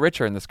people get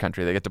richer in this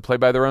country. They get to play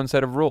by their own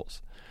set of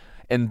rules.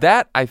 And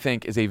that, I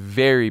think, is a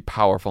very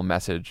powerful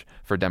message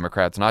for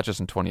Democrats, not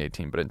just in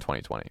 2018, but in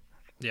 2020.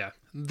 Yeah.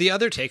 The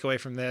other takeaway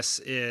from this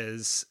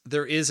is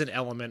there is an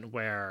element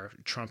where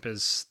Trump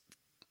has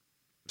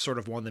sort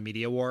of won the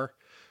media war,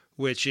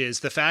 which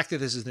is the fact that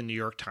this is the New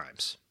York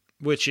Times,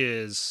 which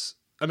is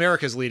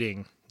America's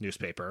leading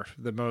newspaper,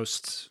 the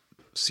most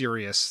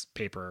serious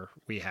paper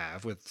we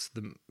have, with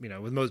the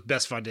with most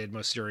best funded,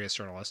 most serious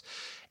journalists.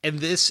 And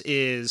this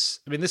is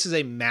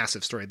a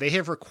massive story. They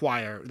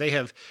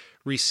have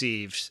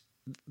received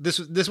this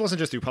wasn't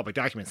just through public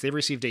documents. They've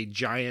received a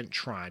giant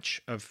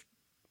tranche of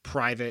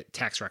private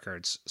tax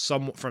records,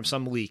 from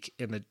some leak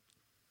in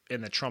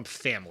the Trump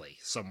family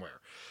somewhere,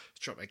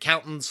 Trump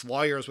accountants,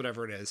 lawyers,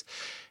 whatever it is.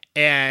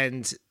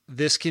 And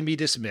this can be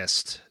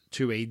dismissed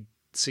to a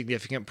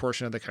significant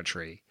portion of the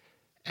country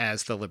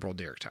as the liberal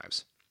New York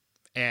Times.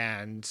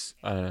 And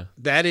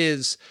that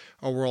is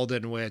a world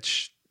in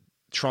which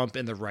Trump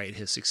and the right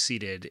has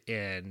succeeded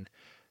in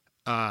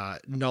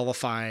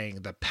nullifying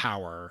the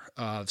power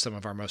of some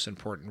of our most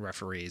important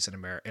referees in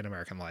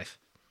American life.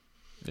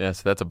 Yeah,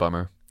 so that's a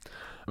bummer.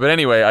 But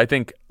anyway, I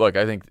think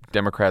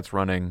Democrats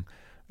running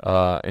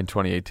in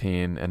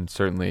 2018, and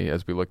certainly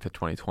as we look to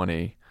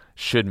 2020,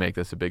 should make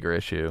this a bigger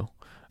issue,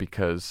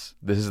 because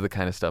this is the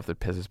kind of stuff that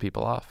pisses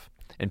people off,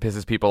 and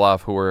pisses people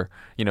off who are,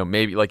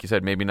 maybe, like you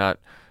said, maybe not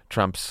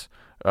Trump's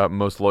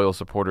most loyal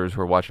supporters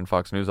who are watching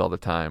Fox News all the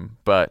time,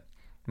 but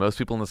most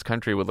people in this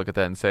country would look at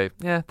that and say,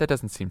 yeah, that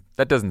doesn't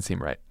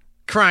seem right.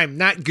 Crime,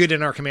 not good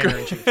in our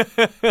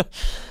commander-in-chief.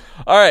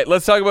 All right,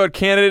 let's talk about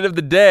candidate of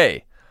the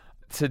day.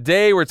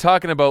 Today, we're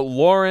talking about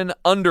Lauren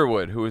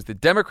Underwood, who is the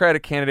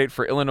Democratic candidate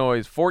for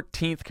Illinois'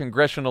 14th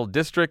congressional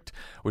district,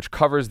 which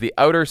covers the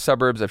outer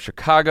suburbs of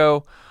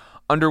Chicago.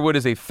 Underwood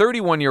is a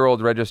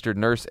 31-year-old registered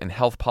nurse and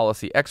health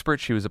policy expert.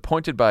 She was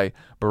appointed by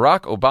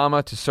Barack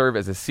Obama to serve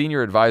as a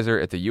senior advisor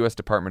at the U.S.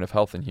 Department of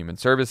Health and Human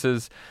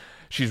Services.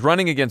 She's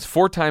running against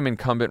four-time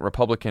incumbent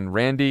Republican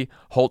Randy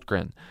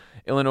Hultgren.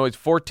 Illinois'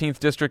 14th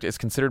district is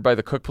considered by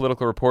the Cook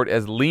Political Report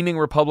as leaning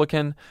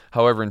Republican.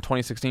 However, in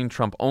 2016,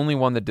 Trump only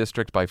won the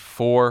district by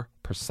 4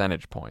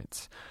 percentage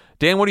points.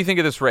 Dan, what do you think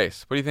of this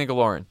race? What do you think of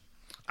Lauren?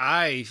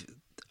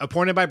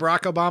 Appointed by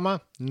Barack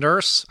Obama,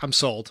 nurse, I'm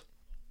sold.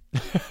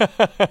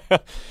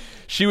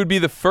 She would be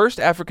the first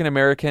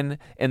African-American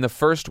and the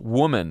first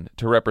woman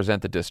to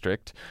represent the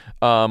district.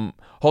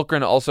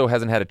 Hultgren also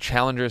hasn't had a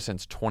challenger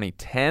since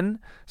 2010.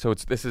 So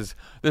this is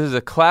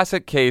a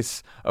classic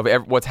case of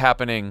what's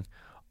happening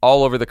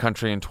all over the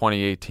country in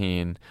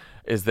 2018,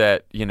 is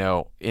that,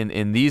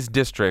 in these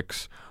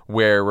districts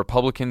where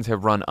Republicans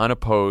have run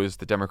unopposed,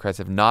 the Democrats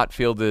have not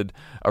fielded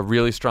a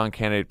really strong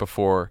candidate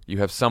before, you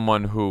have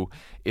someone who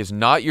is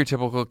not your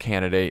typical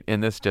candidate in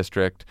this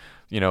district,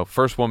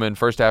 first woman,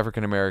 first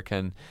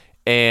African-American,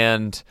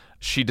 and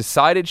she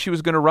decided she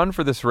was going to run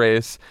for this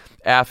race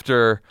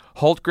after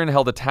Hultgren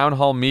held a town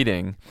hall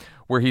meeting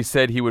where he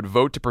said he would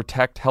vote to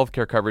protect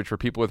healthcare coverage for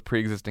people with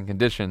pre-existing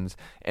conditions,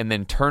 and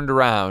then turned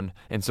around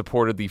and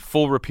supported the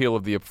full repeal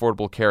of the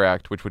Affordable Care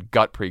Act, which would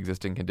gut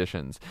pre-existing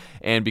conditions.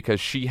 And because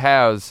she's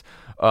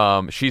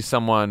a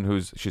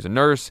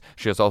nurse,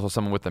 she is also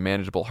someone with a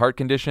manageable heart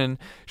condition,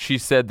 she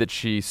said that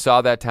she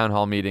saw that town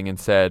hall meeting and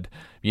said,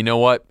 you know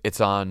what,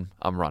 it's on,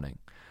 I'm running.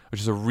 Which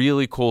is a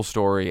really cool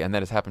story, and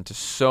that has happened to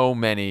so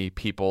many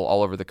people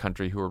all over the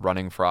country who are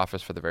running for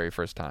office for the very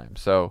first time.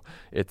 So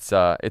it's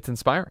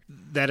inspiring.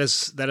 That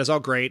is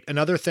all great.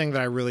 Another thing that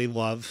I really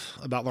love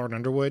about Lauren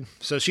Underwood,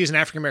 so she's an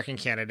African-American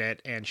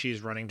candidate, and she's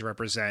running to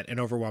represent an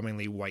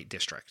overwhelmingly white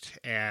district.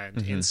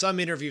 And in some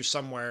interview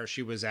somewhere,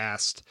 she was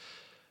asked,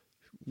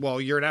 well,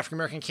 you're an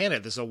African-American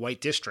candidate. This is a white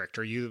district.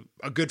 Are you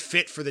a good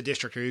fit for the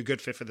district? Are you a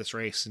good fit for this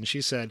race? And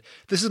she said,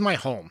 this is my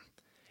home.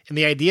 And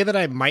the idea that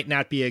I might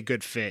not be a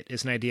good fit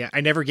is an idea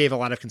I never gave a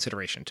lot of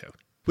consideration to.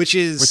 Which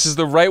is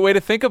the right way to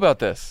think about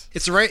this.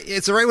 It's the right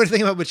way to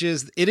think about it, which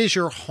is it is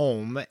your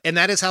home, and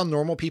that is how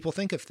normal people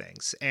think of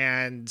things.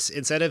 And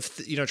instead of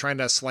trying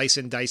to slice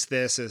and dice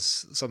this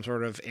as some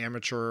sort of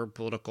amateur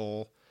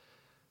political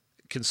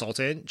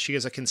consultant, she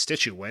is a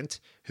constituent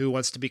who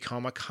wants to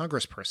become a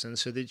congressperson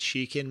so that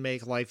she can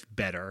make life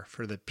better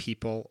for the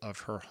people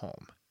of her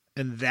home.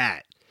 And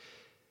that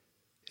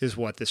is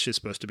what this is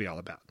supposed to be all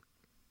about.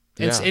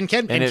 And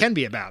can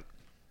be about.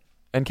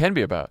 And can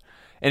be about.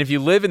 And if you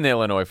live in the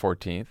Illinois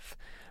 14th,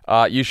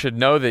 you should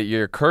know that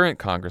your current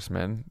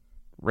congressman,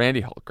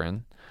 Randy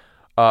Hultgren,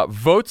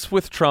 votes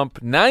with Trump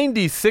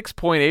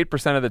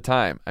 96.8% of the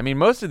time. I mean,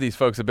 most of these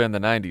folks have been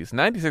in the 90s.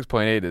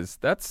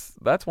 96.8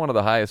 that's one of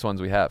the highest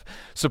ones we have.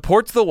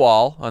 Supports the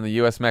wall on the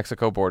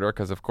U.S.-Mexico border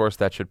because, of course,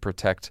 that should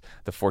protect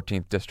the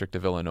 14th District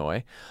of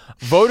Illinois.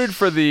 Voted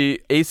for the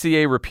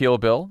ACA repeal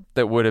bill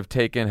that would have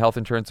taken health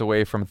insurance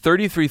away from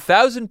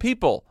 33,000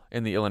 people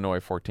in the Illinois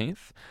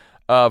 14th.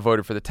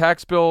 Voted for the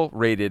tax bill,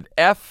 rated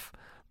F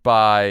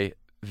by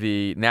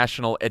the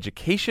National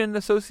Education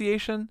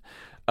Association,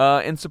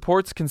 and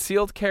supports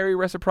concealed carry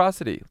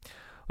reciprocity.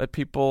 Let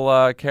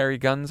people carry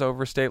guns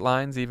over state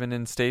lines, even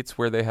in states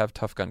where they have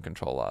tough gun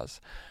control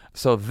laws.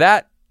 So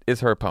that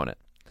is her opponent.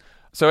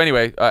 So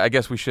anyway, I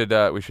guess we should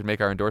make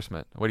our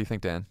endorsement. What do you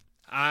think, Dan?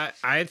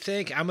 I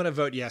think I'm going to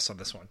vote yes on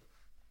this one.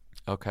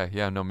 Okay.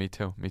 Yeah, no, me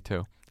too.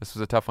 This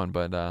was a tough one,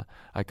 but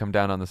I come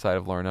down on the side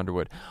of Lauren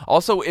Underwood.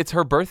 Also, it's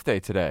her birthday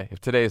today.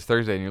 If today is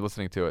Thursday and you're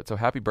listening to it, so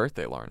happy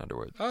birthday, Lauren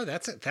Underwood. Oh,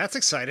 that's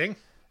exciting.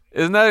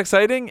 Isn't that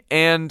exciting?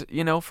 And,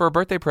 for a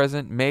birthday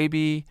present,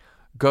 maybe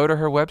go to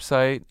her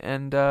website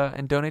and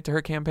donate to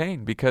her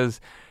campaign because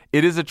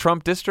it is a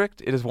Trump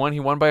district. It is one he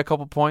won by a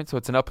couple points, so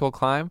it's an uphill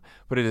climb,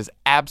 but it is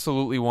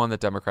absolutely one that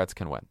Democrats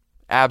can win.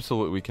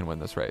 Absolutely, we can win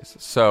this race.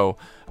 So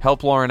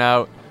help Lauren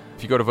out.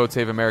 If you go to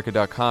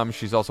votesaveamerica.com,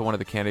 she's also one of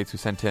the candidates who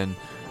sent in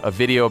a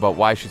video about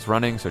why she's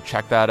running, so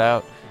check that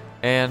out.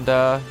 And,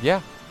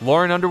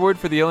 Lauren Underwood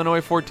for the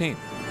Illinois 14th.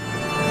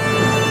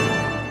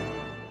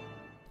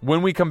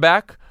 When we come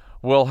back,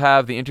 we'll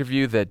have the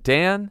interview that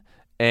Dan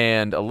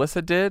and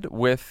Alyssa did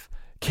with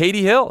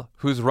Katie Hill,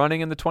 who's running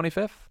in the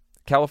 25th,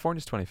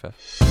 California's 25th.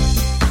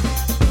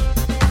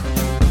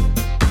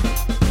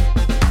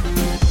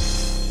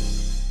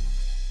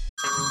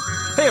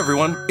 Hey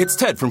everyone, it's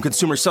Ted from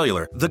Consumer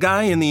Cellular, the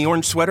guy in the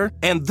orange sweater,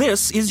 and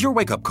this is your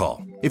wake-up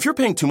call. If you're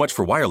paying too much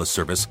for wireless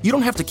service, you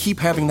don't have to keep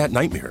having that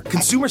nightmare.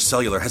 Consumer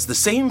Cellular has the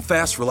same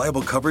fast,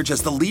 reliable coverage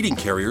as the leading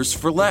carriers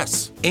for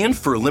less. And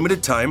for a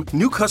limited time,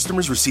 new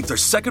customers receive their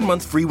second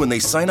month free when they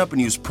sign up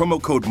and use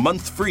promo code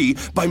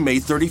MONTHFREE by May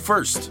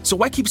 31st. So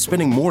why keep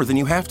spending more than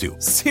you have to?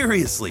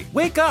 Seriously,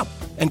 wake up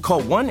and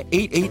call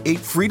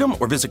 1-888-FREEDOM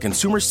or visit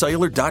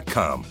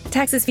consumercellular.com.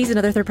 Taxes, fees, and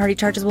other third-party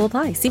charges will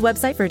apply. See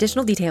website for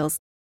additional details.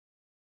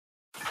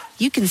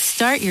 You can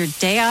start your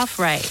day off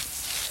right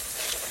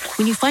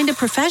when you find a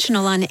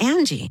professional on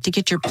Angie to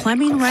get your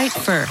plumbing right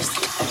first.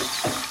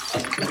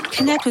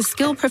 Connect with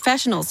skilled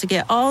professionals to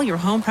get all your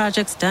home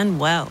projects done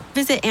well.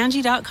 Visit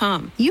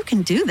Angie.com. You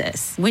can do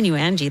this when you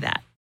Angie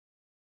that.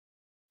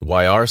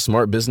 Why are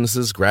smart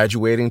businesses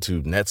graduating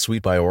to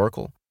NetSuite by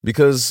Oracle?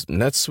 Because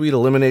NetSuite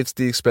eliminates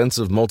the expense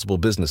of multiple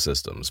business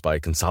systems by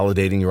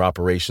consolidating your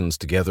operations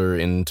together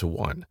into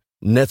one.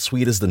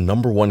 NetSuite is the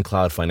 #1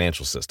 cloud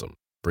financial system,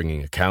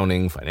 bringing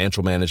accounting,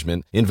 financial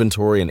management,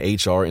 inventory, and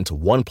HR into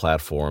one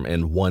platform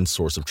and one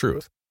source of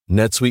truth.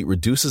 NetSuite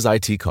reduces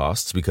IT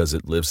costs because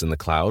it lives in the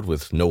cloud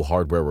with no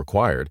hardware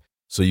required,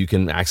 so you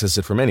can access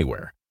it from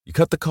anywhere. You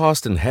cut the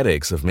cost and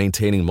headaches of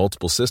maintaining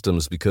multiple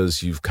systems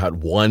because you've got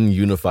one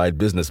unified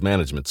business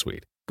management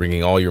suite.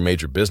 Bringing all your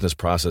major business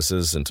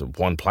processes into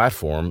one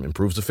platform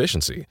improves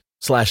efficiency,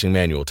 slashing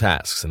manual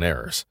tasks and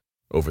errors.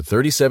 Over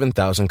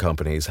 37,000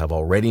 companies have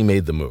already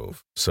made the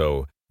move,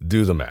 so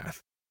do the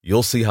math.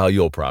 You'll see how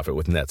you'll profit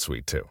with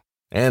NetSuite too.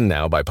 And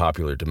now, by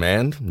popular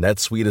demand,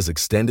 NetSuite has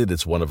extended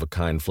its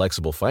one-of-a-kind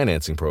flexible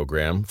financing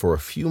program for a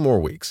few more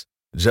weeks.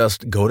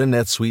 Just go to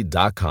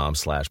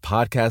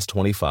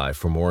netsuite.com/podcast25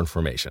 for more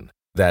information.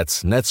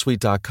 That's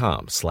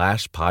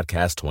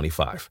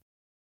netsuite.com/podcast25.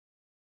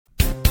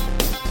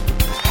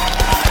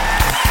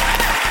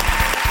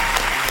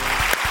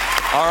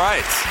 All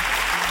right.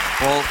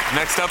 Well,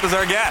 next up is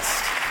our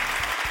guest.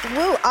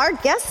 Woo, our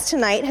guest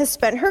tonight has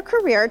spent her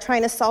career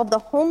trying to solve the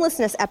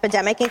homelessness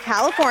epidemic in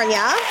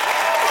California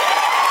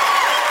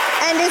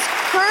and is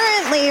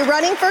currently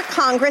running for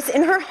Congress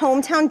in her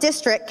hometown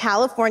district,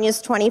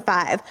 California's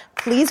 25.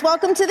 Please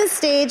welcome to the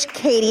stage,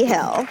 Katie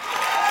Hill.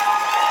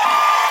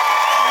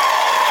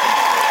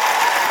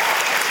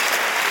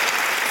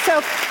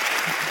 So,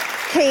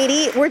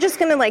 Katie, we're just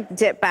going to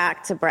dip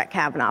back to Brett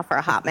Kavanaugh for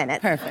a hot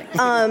minute. Perfect.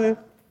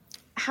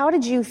 How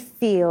did you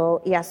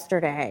feel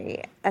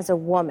yesterday as a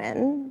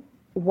woman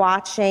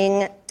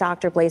watching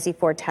Dr. Blasey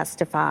Ford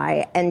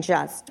testify and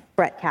just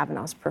Brett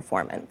Kavanaugh's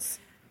performance?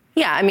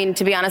 Yeah, I mean,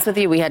 to be honest with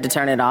you, we had to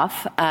turn it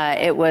off.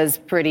 It was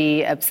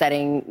pretty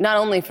upsetting, not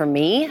only for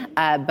me,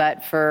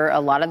 but for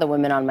a lot of the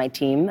women on my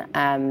team.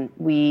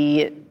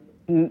 We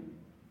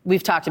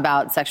we've talked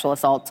about sexual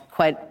assault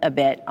quite a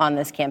bit on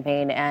this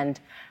campaign, and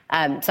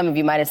some of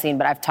you might have seen,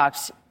 but I've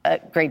talked a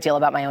great deal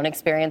about my own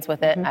experience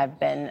with it. I've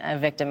been a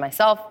victim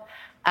myself.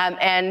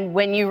 And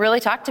when you really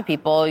talk to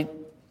people,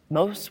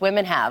 most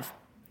women have.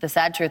 The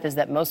sad truth is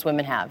that most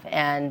women have.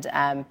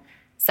 And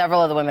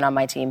several of the women on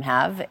my team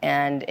have.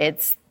 And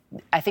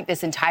I think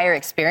this entire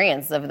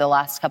experience of the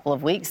last couple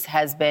of weeks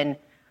has been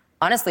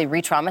honestly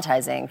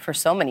re-traumatizing for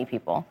so many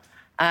people.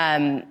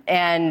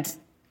 And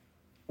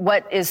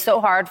what is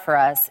so hard for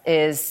us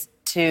is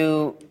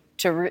to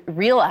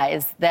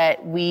realize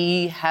that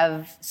we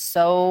have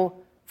so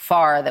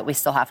far that we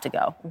still have to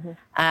go.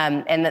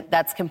 And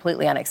that's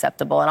completely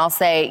unacceptable. And I'll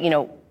say,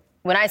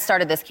 when I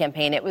started this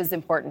campaign, it was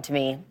important to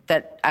me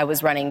that I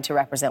was running to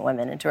represent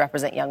women and to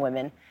represent young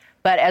women.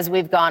 But as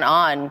we've gone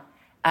on,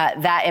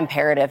 that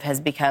imperative has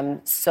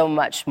become so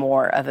much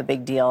more of a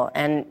big deal.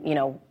 And,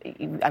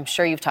 I'm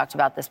sure you've talked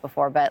about this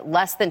before, but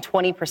less than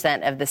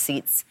 20% of the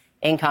seats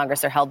in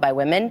Congress are held by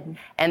women.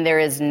 And there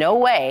is no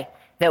way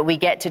that we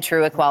get to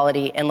true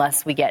equality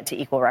unless we get to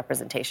equal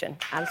representation.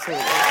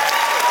 Absolutely.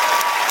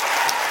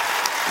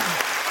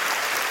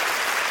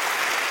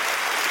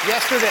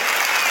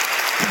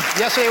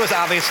 Yesterday was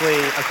obviously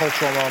a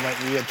cultural moment.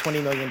 You had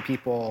 20 million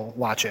people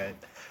watch it.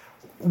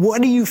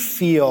 What do you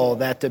feel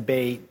that the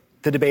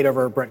debate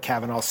over Brett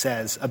Kavanaugh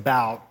says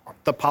about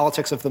the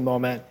politics of the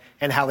moment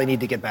and how they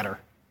need to get better?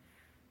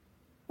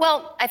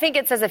 Well, I think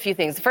it says a few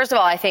things. First of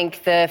all, I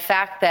think the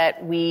fact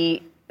that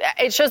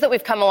it shows that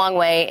we've come a long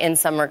way in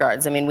some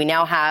regards. I mean, we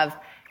now have,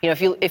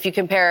 if you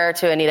compare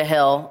to Anita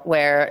Hill,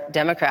 where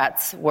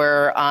Democrats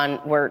were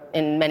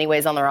in many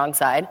ways on the wrong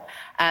side,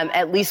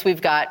 at least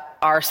we've got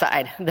our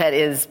side that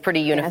is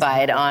pretty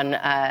unified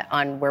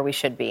on where we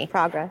should be.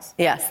 Progress.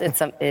 Yes,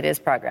 it is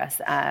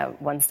progress,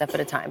 one step at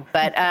a time.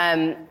 But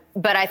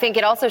I think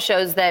it also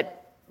shows that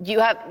you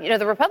have,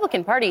 the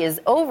Republican Party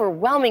is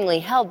overwhelmingly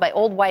held by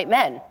old white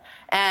men.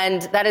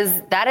 And that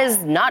is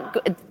not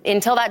good.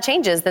 Until that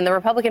changes, then the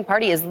Republican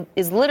Party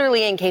is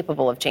literally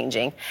incapable of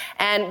changing.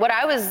 And what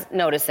I was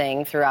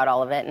noticing throughout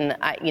all of it, and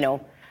I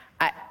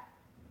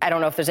don't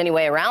know if there's any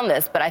way around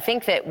this, but I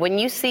think that when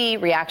you see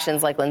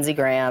reactions like Lindsey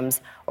Graham's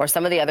or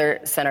some of the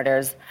other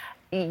senators,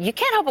 you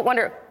can't help but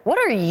wonder, what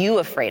are you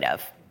afraid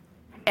of?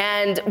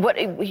 And what,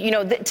 to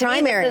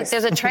me, there's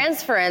a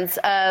transference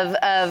of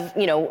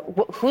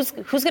who's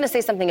going to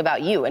say something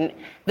about you. And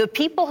the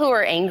people who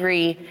are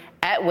angry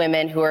at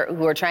women, who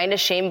are trying to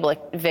shame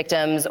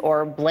victims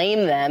or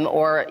blame them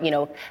or,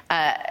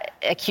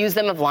 accuse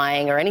them of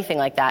lying or anything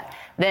like that,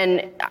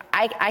 then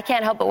I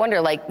can't help but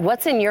wonder,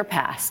 what's in your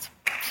past?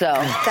 So you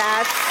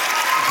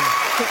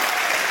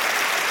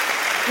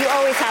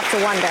always have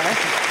to wonder.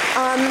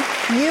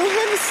 You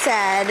have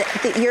said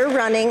that you're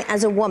running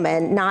as a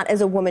woman, not as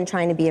a woman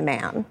trying to be a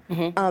man.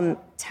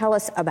 Tell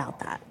us about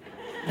that.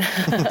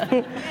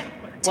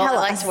 I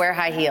like to wear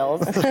high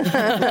heels.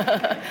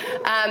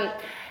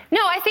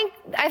 No, I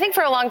think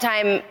for a long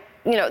time,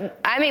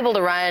 I'm able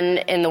to run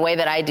in the way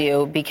that I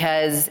do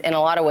because in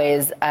a lot of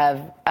ways of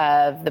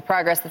the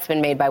progress that's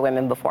been made by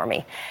women before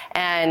me.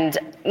 And,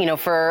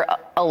 for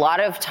a lot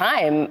of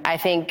time, I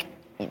think,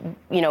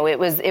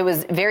 it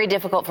was very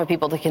difficult for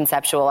people to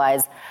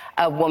conceptualize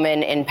a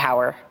woman in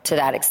power to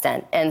that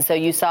extent. And so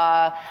you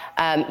saw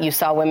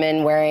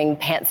women wearing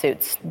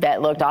pantsuits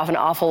that looked an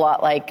awful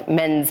lot like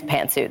men's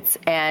pantsuits.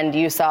 And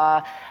you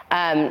saw,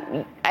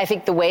 I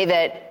think the way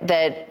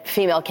that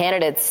female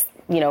candidates,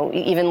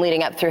 even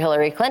leading up through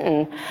Hillary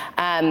Clinton,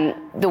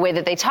 the way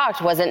that they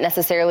talked wasn't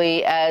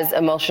necessarily as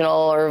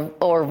emotional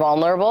or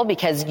vulnerable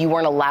because you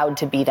weren't allowed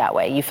to be that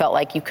way. You felt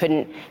like you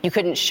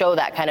couldn't show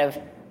that kind of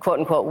quote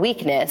unquote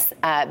weakness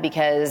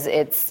because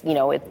it's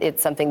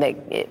something that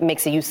it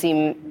makes you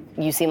seem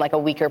like a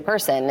weaker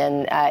person.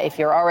 And if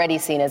you're already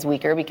seen as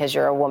weaker because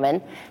you're a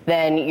woman,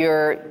 then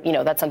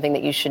that's something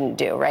that you shouldn't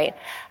do, right?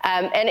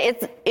 And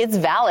it's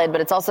valid,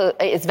 but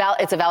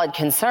it's a valid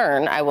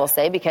concern, I will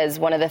say, because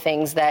one of the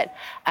things that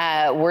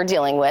we're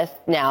dealing with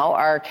now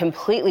are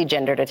completely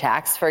gendered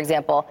attacks. For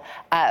example,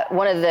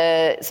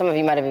 some of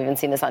you might have even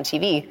seen this on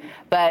TV,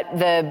 but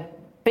the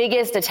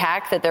biggest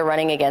attack that they're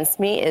running against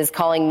me is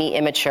calling me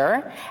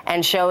immature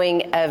and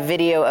showing a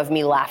video of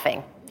me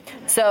laughing.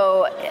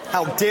 So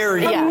how dare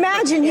you? Yeah.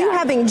 Imagine you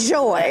having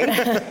joy.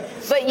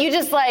 But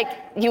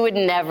you would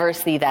never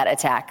see that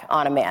attack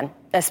on a man,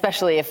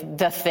 especially if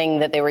the thing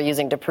that they were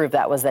using to prove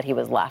that was that he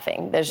was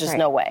laughing. There's just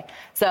no way.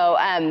 So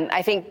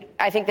I think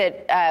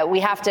that we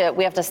have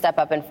to step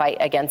up and fight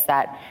against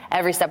that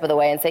every step of the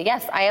way and say,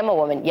 yes, I am a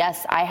woman.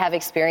 Yes, I have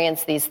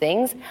experienced these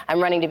things. I'm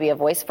running to be a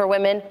voice for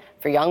women,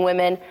 for young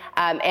women,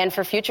 and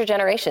for future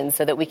generations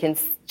so that we can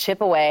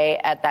chip away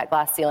at that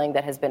glass ceiling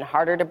that has been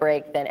harder to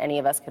break than any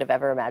of us could have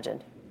ever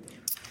imagined.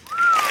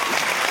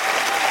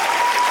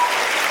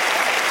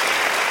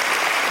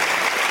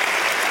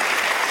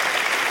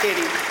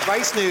 Katie,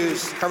 Vice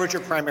News covered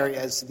your primary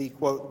as the,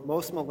 quote,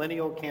 most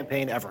millennial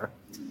campaign ever.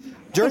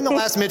 During the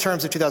last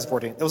midterms of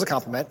 2014, it was a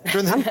compliment.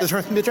 During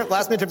the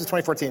last midterms of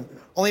 2014,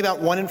 only about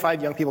 1 in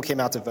 5 young people came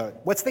out to vote.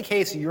 What's the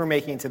case you're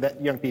making to the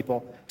young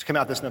people to come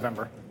out this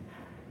November?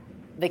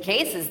 the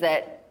case is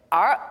that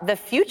the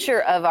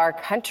future of our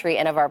country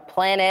and of our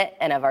planet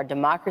and of our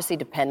democracy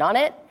depend on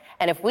it.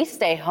 And if we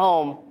stay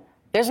home,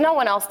 there's no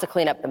one else to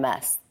clean up the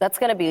mess. That's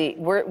going to be,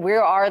 we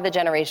are the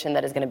generation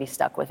that is going to be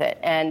stuck with it.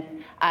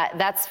 And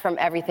that's from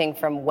everything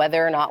from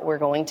whether or not we're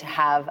going to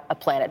have a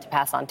planet to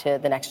pass on to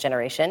the next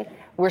generation.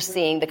 We're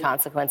seeing the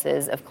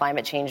consequences of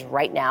climate change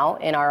right now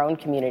in our own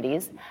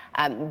communities.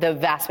 The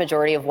vast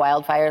majority of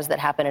wildfires that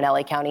happen in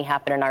LA County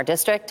happen in our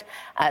district.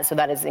 So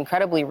that is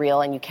incredibly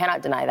real, and you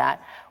cannot deny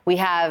that. We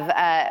have,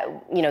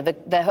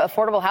 the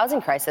affordable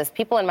housing crisis.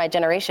 People in my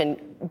generation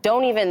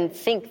don't even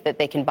think that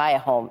they can buy a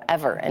home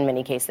ever in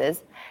many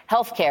cases.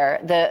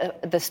 Healthcare,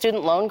 the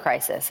student loan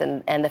crisis,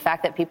 and the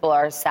fact that people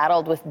are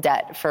saddled with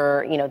debt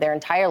for, their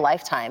entire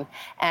lifetime.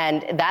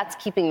 And that's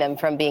keeping them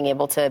from being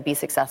able to be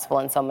successful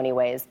in so many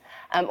ways.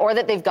 Or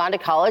that they've gone to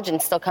college and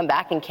still come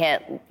back and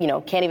can't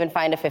even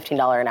find a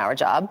 $15 an hour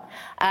job.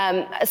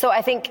 So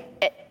I think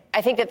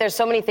that there's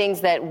so many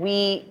things that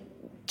we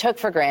took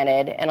for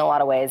granted in a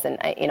lot of ways. And,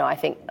 I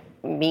think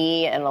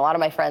me and a lot of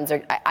my friends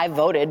I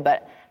voted,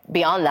 but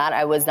beyond that,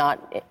 I was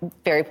not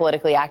very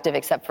politically active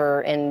except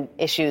for in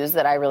issues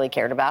that I really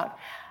cared about.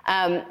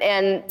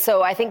 And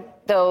so I think,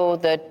 though,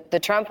 the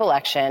Trump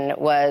election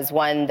was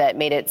one that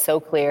made it so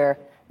clear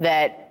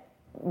that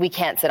we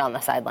can't sit on the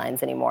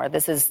sidelines anymore.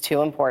 This is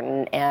too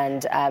important.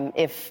 And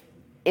if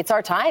it's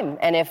our time,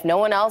 and if no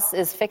one else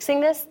is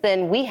fixing this,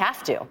 then we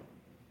have to.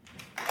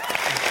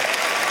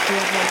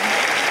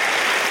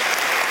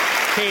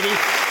 Katie,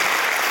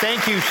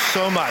 thank you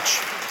so much.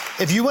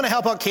 If you want to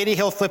help out Katie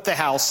Hill flip the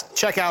House,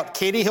 check out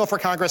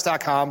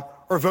KatieHillForCongress.com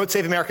or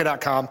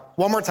VoteSaveAmerica.com.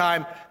 One more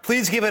time,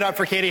 please give it up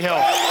for Katie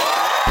Hill.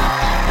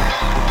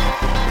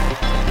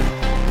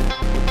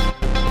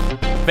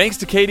 Thanks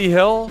to Katie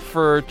Hill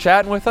for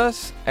chatting with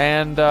us,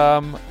 and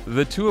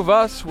the two of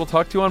us will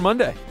talk to you on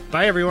Monday.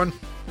 Bye, everyone.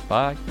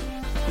 Bye.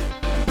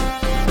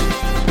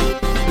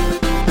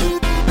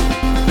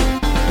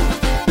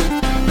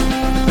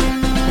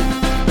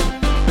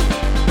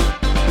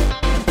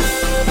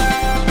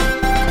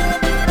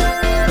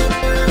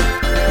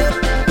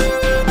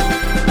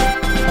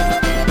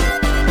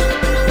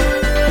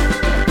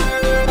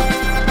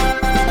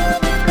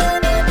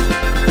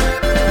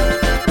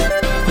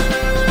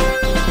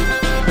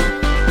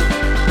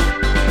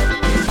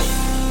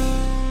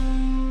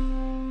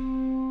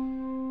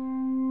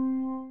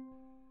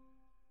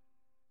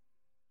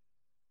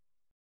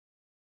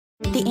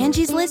 The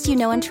Angie's List you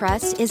know and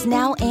trust is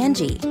now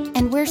Angie,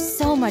 and we're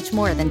so much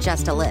more than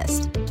just a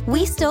list.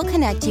 We still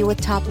connect you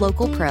with top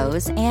local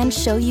pros and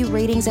show you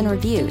ratings and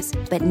reviews,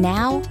 but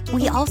now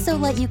we also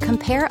let you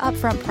compare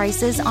upfront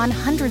prices on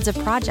hundreds of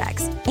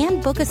projects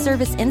and book a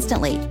service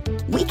instantly.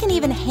 We can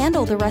even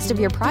handle the rest of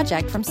your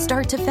project from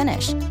start to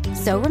finish.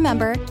 So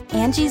remember,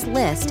 Angie's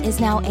List is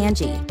now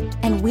Angie,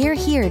 and we're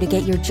here to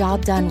get your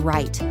job done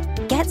right.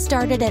 Get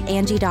started at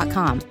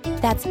Angie.com.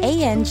 That's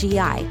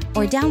ANGI,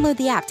 or download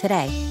the app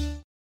today.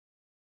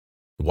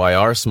 Why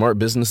are smart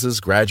businesses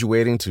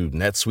graduating to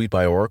NetSuite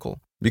by Oracle?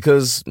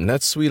 Because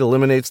NetSuite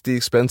eliminates the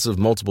expense of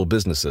multiple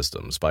business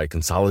systems by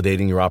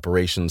consolidating your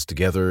operations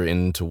together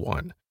into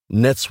one.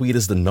 NetSuite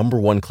is the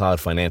 #1 cloud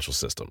financial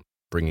system,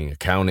 bringing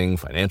accounting,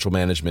 financial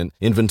management,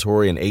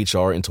 inventory, and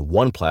HR into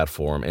one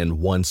platform and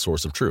one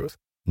source of truth.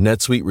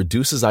 NetSuite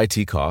reduces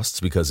IT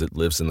costs because it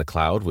lives in the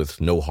cloud with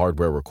no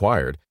hardware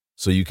required,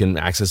 so you can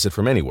access it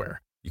from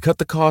anywhere. You cut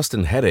the cost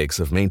and headaches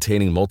of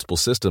maintaining multiple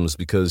systems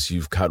because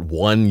you've got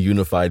one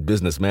unified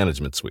business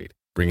management suite.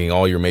 Bringing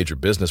all your major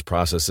business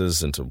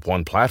processes into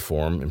one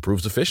platform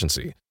improves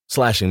efficiency,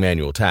 slashing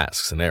manual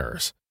tasks and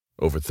errors.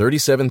 Over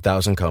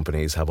 37,000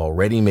 companies have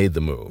already made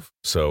the move,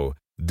 so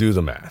do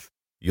the math.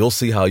 You'll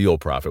see how you'll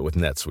profit with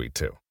NetSuite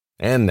too.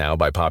 And now,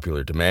 by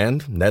popular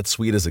demand,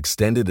 NetSuite has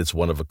extended its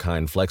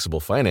one-of-a-kind flexible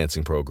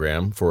financing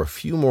program for a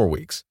few more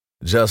weeks.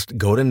 Just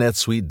go to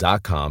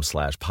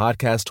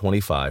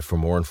netsuite.com/podcast25 for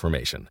more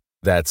information.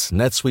 That's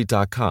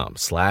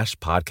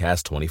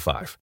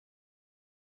netsuite.com/podcast25.